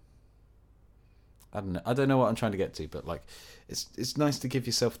I don't know what I'm trying to get to, but like it's nice to give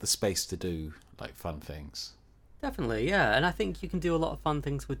yourself the space to do like fun things. Definitely, yeah. And I think you can do a lot of fun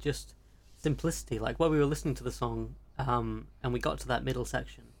things with just simplicity. Like while we were listening to the song, and we got to that middle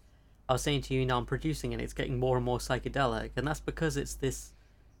section, I was saying to you, I'm producing it, it's getting more and more psychedelic, and that's because it's this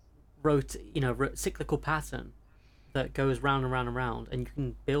cyclical pattern that goes round and round and round, and you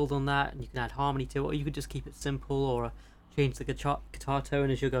can build on that, and you can add harmony to it, or you could just keep it simple, or change the guitar tone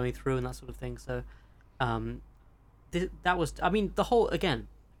as you're going through and that sort of thing. So that was, I mean, the whole, again,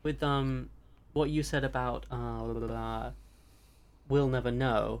 with what you said about We'll Never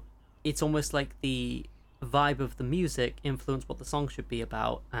Know, it's almost like the vibe of the music influenced what the song should be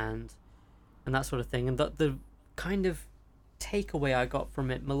about, and that sort of thing. And the kind of takeaway I got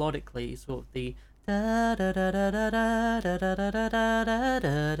from it melodically, sort of the da da da da da da da da da da da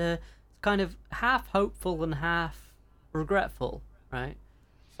da da, it's kind of half hopeful and half regretful, right?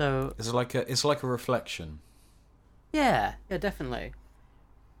 So it's like a reflection. Yeah, definitely.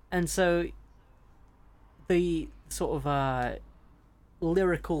 And so the sort of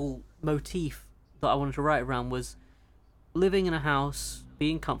lyrical motif that I wanted to write around was living in a house,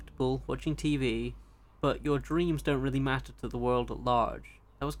 being comfortable, watching TV, but your dreams don't really matter to the world at large.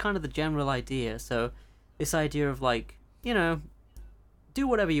 That was kind of the general idea. So this idea of, like, do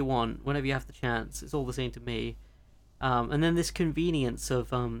whatever you want whenever you have the chance. It's all the same to me. And then this convenience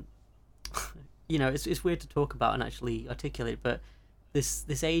of, it's weird to talk about and actually articulate, but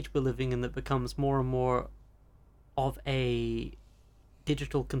this age we're living in that becomes more and more of a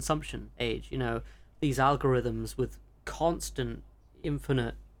digital consumption age. These algorithms with constant,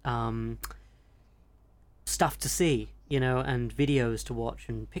 infinite stuff to see, and videos to watch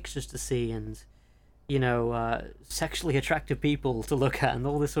and pictures to see, and sexually attractive people to look at, and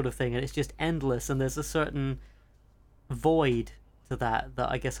all this sort of thing, and it's just endless. And there's a certain void to that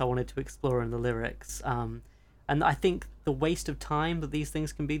I guess I wanted to explore in the lyrics. And I think the waste of time that these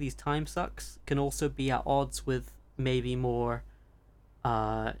things can be, these time sucks, can also be at odds with maybe more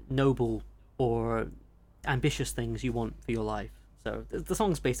noble or ambitious things you want for your life. So the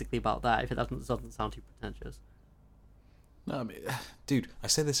song's basically about that, if it doesn't sound too pretentious. No, I mean, dude, I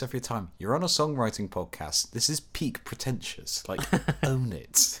say this every time. You're on a songwriting podcast. This is peak pretentious. Like, own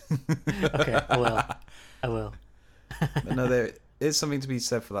it. Okay, I will. But no, there is something to be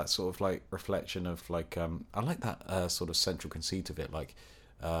said for that sort of, like, reflection of, like, I like that sort of central conceit of it, like,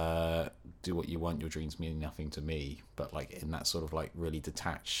 do what you want, your dreams mean nothing to me, but, like, in that sort of, like, really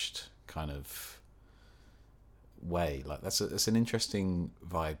detached kind of way. Like, that's an interesting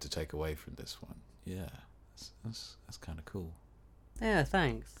vibe to take away from this one. Yeah, that's kind of cool. Yeah,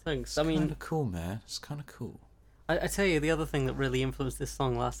 thanks. It's kind of cool, man. It's kind of cool. I tell you, the other thing that really influenced this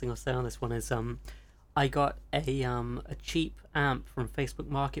song, last thing I'll say on this one, is I got a cheap amp from Facebook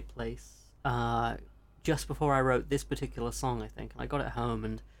Marketplace just before I wrote this particular song, I think. And I got it home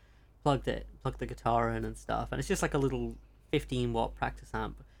and plugged the guitar in and stuff. And it's just like a little 15-watt practice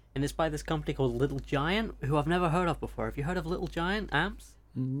amp. And it's by this company called Little Giant, who I've never heard of before. Have you heard of Little Giant amps?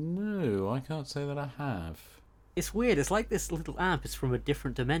 No, I can't say that I have. It's weird. It's like this little amp is from a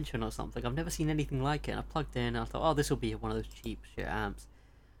different dimension or something. I've never seen anything like it. And I plugged in and I thought, oh, this will be one of those cheap shit amps.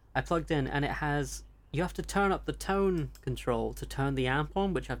 I plugged in and it has... You have to turn up the tone control to turn the amp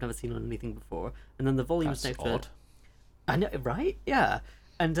on, which I've never seen on anything before. And then the volume's next to it. I know, right? Yeah.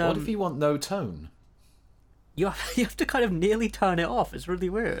 And what if you want no tone? You have to kind of nearly turn it off. It's really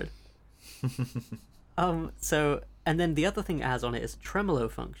weird. And then the other thing it has on it is a tremolo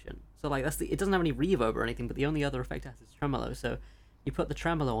function. So, like, it doesn't have any reverb or anything, but the only other effect it has is tremolo. So you put the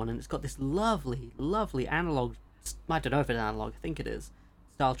tremolo on and it's got this lovely, lovely analog, I don't know if it's analog, I think it is,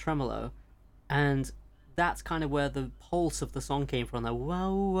 style tremolo. And that's kind of where the pulse of the song came from. That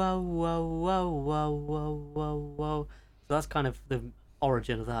whoa, whoa, whoa, whoa, whoa, whoa, whoa, whoa. So that's kind of the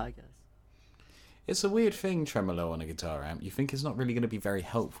origin of that, I guess. It's a weird thing, tremolo on a guitar amp. You think it's not really going to be very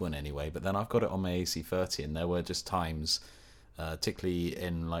helpful in any way, but then I've got it on my AC30, and there were just times, particularly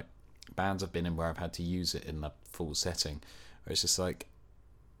in, like, bands I've been in where I've had to use it in the full setting, where it's just like,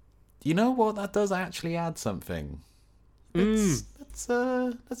 you know what, that does actually add something. Let's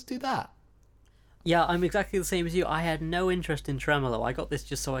do that. Yeah, I'm exactly the same as you. I had no interest in tremolo. I got this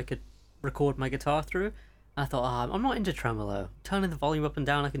just so I could record my guitar through. I thought, I'm not into tremolo. Turning the volume up and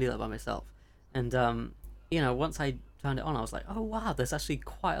down, I can do that by myself. And, once I turned it on, I was like, oh, wow, there's actually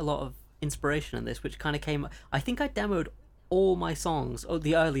quite a lot of inspiration in this, which kind of came... I think I demoed all my songs,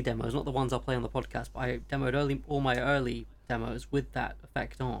 the early demos, not the ones I'll play on the podcast, but I demoed all my early demos with that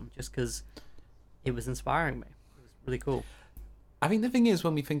effect on, just because it was inspiring me. It was really cool. I think the thing is,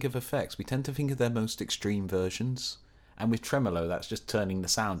 when we think of effects, we tend to think of their most extreme versions. And with tremolo, that's just turning the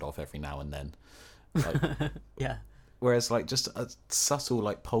sound off every now and then. Like, yeah. Whereas, like, just a subtle,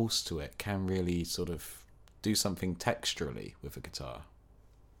 like, pulse to it can really sort of do something texturally with a guitar.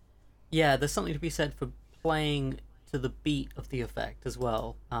 Yeah, there's something to be said for playing to the beat of the effect as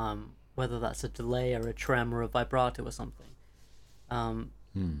well. Whether that's a delay or a trem or a vibrato or something.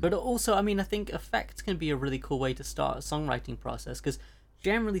 But also, I mean, I think effects can be a really cool way to start a songwriting process, because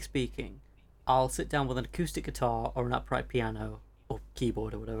generally speaking, I'll sit down with an acoustic guitar or an upright piano or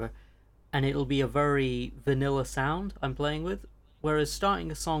keyboard or whatever, and it'll be a very vanilla sound I'm playing with. Whereas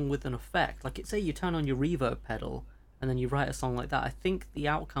starting a song with an effect, like say you turn on your reverb pedal and then you write a song like that, I think the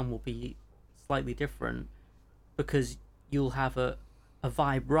outcome will be slightly different, because you'll have a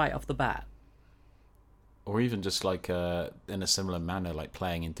vibe right off the bat. Or even just like in a similar manner, like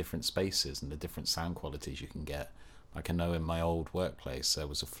playing in different spaces and the different sound qualities you can get. Like I know in my old workplace there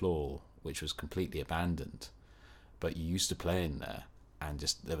was a floor which was completely abandoned, but you used to play in there and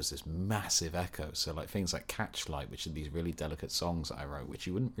just there was this massive echo. So like things like Catchlight, which are these really delicate songs that I wrote, which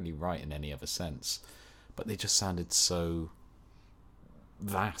you wouldn't really write in any other sense, but they just sounded so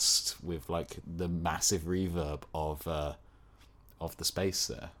vast with like the massive reverb of the space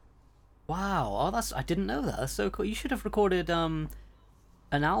there. Wow, I didn't know that. That's so cool. You should have recorded an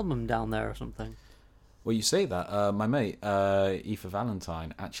album down there or something. Well, you say that. My mate, Aoife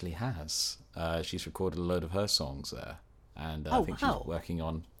Valentine, actually has. She's recorded a load of her songs there. And I think she's working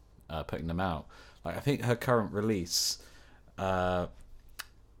on putting them out. Like I think her current release... I'm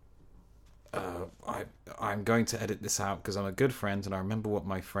going to edit this out because I'm a good friend and I remember what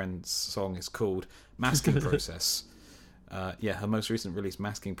my friend's song is called. Masking Process. Her most recent release,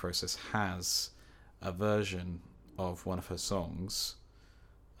 Masking Process, has a version of one of her songs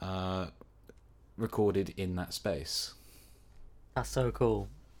recorded in that space. That's so cool.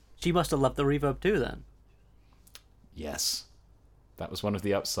 She must have loved the reverb too then. Yes. That was one of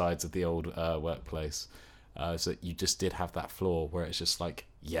the upsides of the old workplace. So you just did have that floor where it's just like,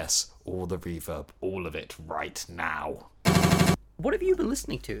 yes, all the reverb, all of it right now. What have you been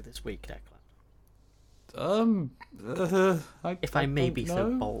listening to this week, Declan? If I may be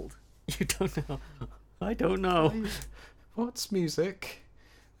so bold. You don't know. I don't know. What's music?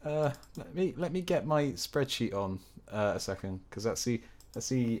 Let me get my spreadsheet on a second, because that's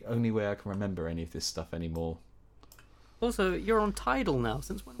the only way I can remember any of this stuff anymore. Also, you're on Tidal now.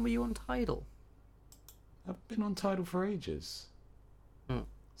 Since when were you on Tidal? I've been on Tidal for ages.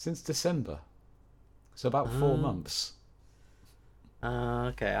 Since December. So about 4 months.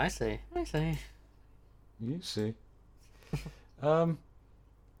 Okay, I see. You see. I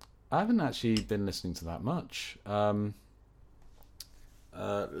haven't actually been listening to that much.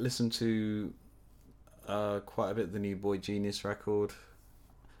 Listened to quite a bit of the new Boy Genius record.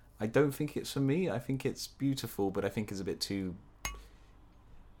 I don't think it's for me. I think it's beautiful, but I think it's a bit too...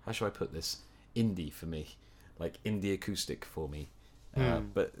 How should I put this? Indie for me. Like indie acoustic for me.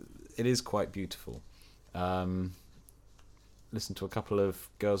 But it is quite beautiful. Listened to a couple of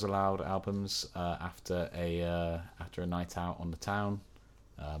Girls Aloud albums after a night out on the town.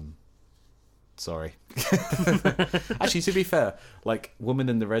 Sorry. Actually, to be fair, like Woman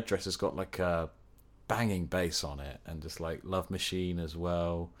in the Red Dress has got like a banging bass on it, and just like Love Machine as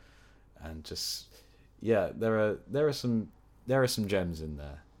well, and just there are some gems in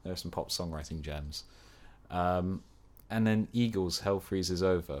there. There are some pop songwriting gems. And then Eagles' Hell Freezes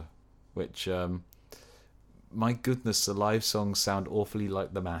Over, which my goodness, the live songs sound awfully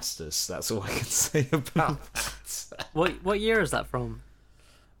like the Masters. That's all I can say about that. What year is that from?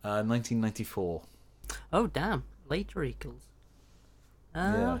 1994. Oh damn, later Eagles.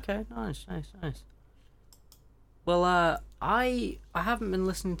 Yeah. Okay, nice. Well, I haven't been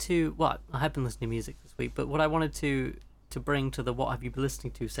listening to... Well, I have been listening to music this week, but what I wanted to bring to the What Have You Been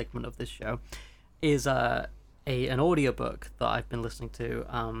Listening To segment of this show is an audiobook that I've been listening to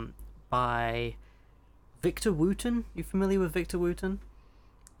by Victor Wooten. You familiar with Victor Wooten?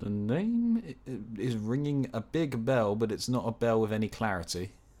 The name is ringing a big bell, but it's not a bell with any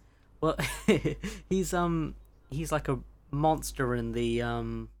clarity. Well, he's like a monster in the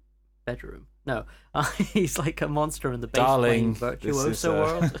bedroom. No, he's like a monster in the bass playing virtuoso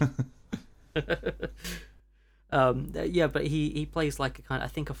world. But he plays like a kind of,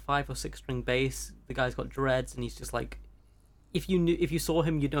 I think, a 5 or 6 string bass. The guy's got dreads, and he's just like, if you saw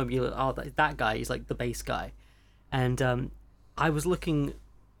him, you'd know him. You're like, oh, that guy is like the bass guy. And I was looking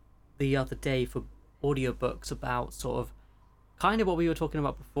the other day for audiobooks about sort of kind of what we were talking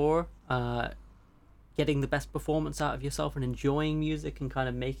about before, getting the best performance out of yourself and enjoying music and kind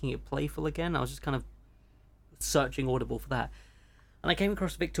of making it playful again. I was just kind of searching Audible for that, and I came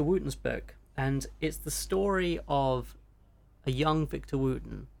across Victor Wooten's book, and it's the story of a young Victor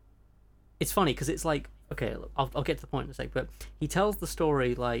Wooten. It's funny because it's like, okay, I'll get to the point in a sec, but he tells the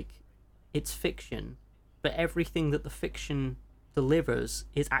story like it's fiction, but everything that the fiction delivers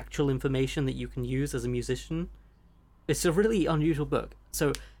is actual information that you can use as a musician. It's a really unusual book.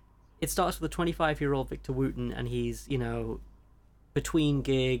 So it starts with a 25-year-old Victor Wooten, and he's, between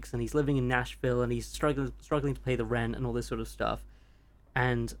gigs, and he's living in Nashville, and he's struggling to pay the rent and all this sort of stuff.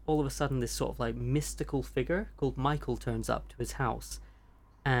 And all of a sudden, this sort of like mystical figure called Michael turns up to his house,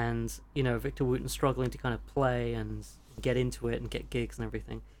 and Victor Wooten's struggling to kind of play and get into it and get gigs and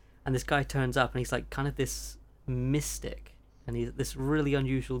everything. And this guy turns up, and he's like kind of this mystic, and he's this really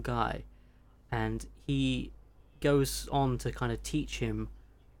unusual guy, and he goes on to kind of teach him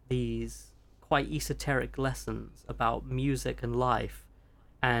these quite esoteric lessons about music and life,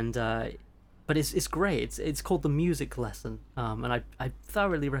 and but it's great. It's called The Music Lesson, and I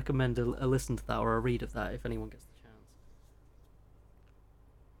thoroughly recommend a listen to that or a read of that if anyone gets the chance.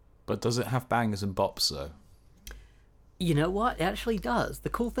 But does it have bangers and bops though? You know what? It actually does. The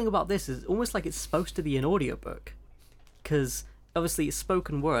cool thing about this is almost like it's supposed to be an audiobook, because obviously it's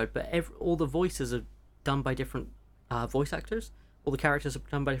spoken word, but all the voices are done by different voice actors. All the characters are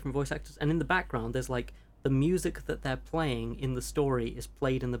done by different voice actors, and in the background there's like the music that they're playing in the story is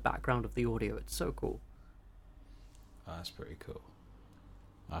played in the background of the audio. It's so cool. Oh, that's pretty cool.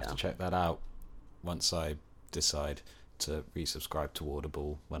 I have to check that out once I decide to resubscribe to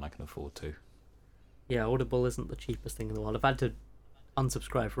Audible when I can afford to. Yeah, Audible isn't the cheapest thing in the world. I've had to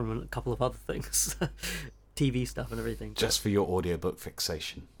unsubscribe from a couple of other things, TV stuff and everything. Just for your audiobook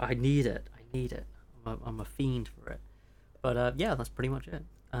fixation. I need it. I'm a fiend for it. But yeah, that's pretty much it.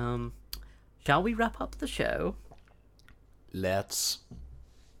 Shall we wrap up the show? Let's.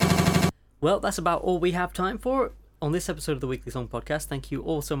 Well, that's about all we have time for on this episode of the Weekly Song Podcast. Thank you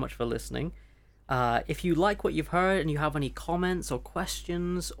all so much for listening. If you like what you've heard and you have any comments or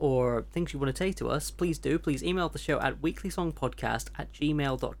questions or things you want to take to us, please do. Please email the show at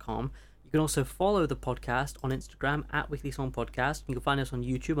weeklysongpodcast@gmail.com. You can also follow the podcast on Instagram at weeklysongpodcast. You can find us on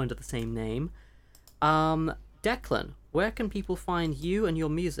YouTube under the same name. Declan, where can people find you and your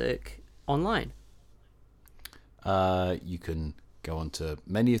music online? You can go onto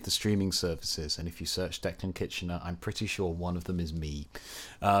many of the streaming services, and if you search Declan Kitchener, I'm pretty sure one of them is me.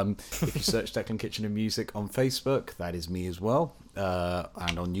 If you search Declan Kitchener Music on Facebook, that is me as well,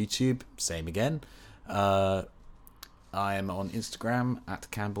 and on YouTube, same again. I am on Instagram at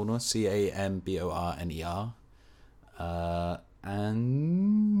Camborner, CAMBORNER,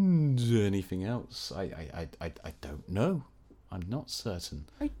 and anything else I don't know. I'm not certain.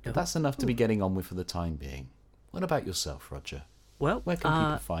 But that's enough to be getting on with for the time being. What about yourself, Roger? Well, where can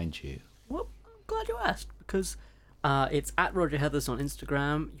people find you? Well, I'm glad you asked, because it's at Roger Heathers on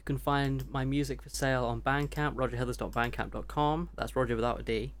Instagram. You can find my music for sale on Bandcamp, rogerheathers.bandcamp.com. That's Roger without a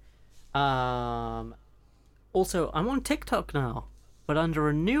D. Also, I'm on TikTok now, but under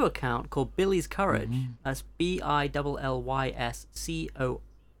a new account called Billy's Courage. Mm-hmm. That's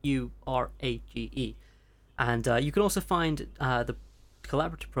BILLYSCOURAGE. And you can also find the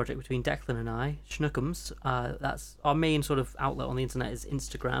collaborative project between Declan and I, Schnookums. That's our main sort of outlet on the internet is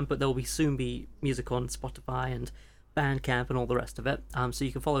Instagram, but there will soon be music on Spotify and Bandcamp and all the rest of it. So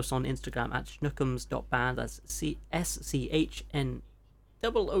you can follow us on Instagram at schnookums.band. That's SCHNOOKUMS.BAND.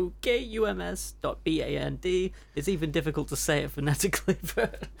 It's even difficult to say it phonetically,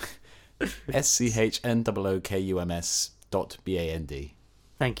 but SCHNOOKUMS.BAND.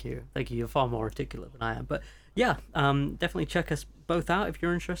 Thank you. You're far more articulate than I am. But yeah, definitely check us both out if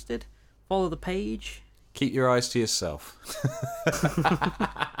you're interested. Follow the page. Keep your eyes to yourself.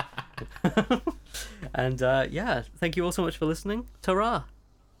 And yeah, thank you all so much for listening. Ta-ra!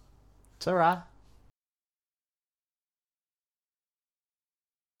 Ta-ra!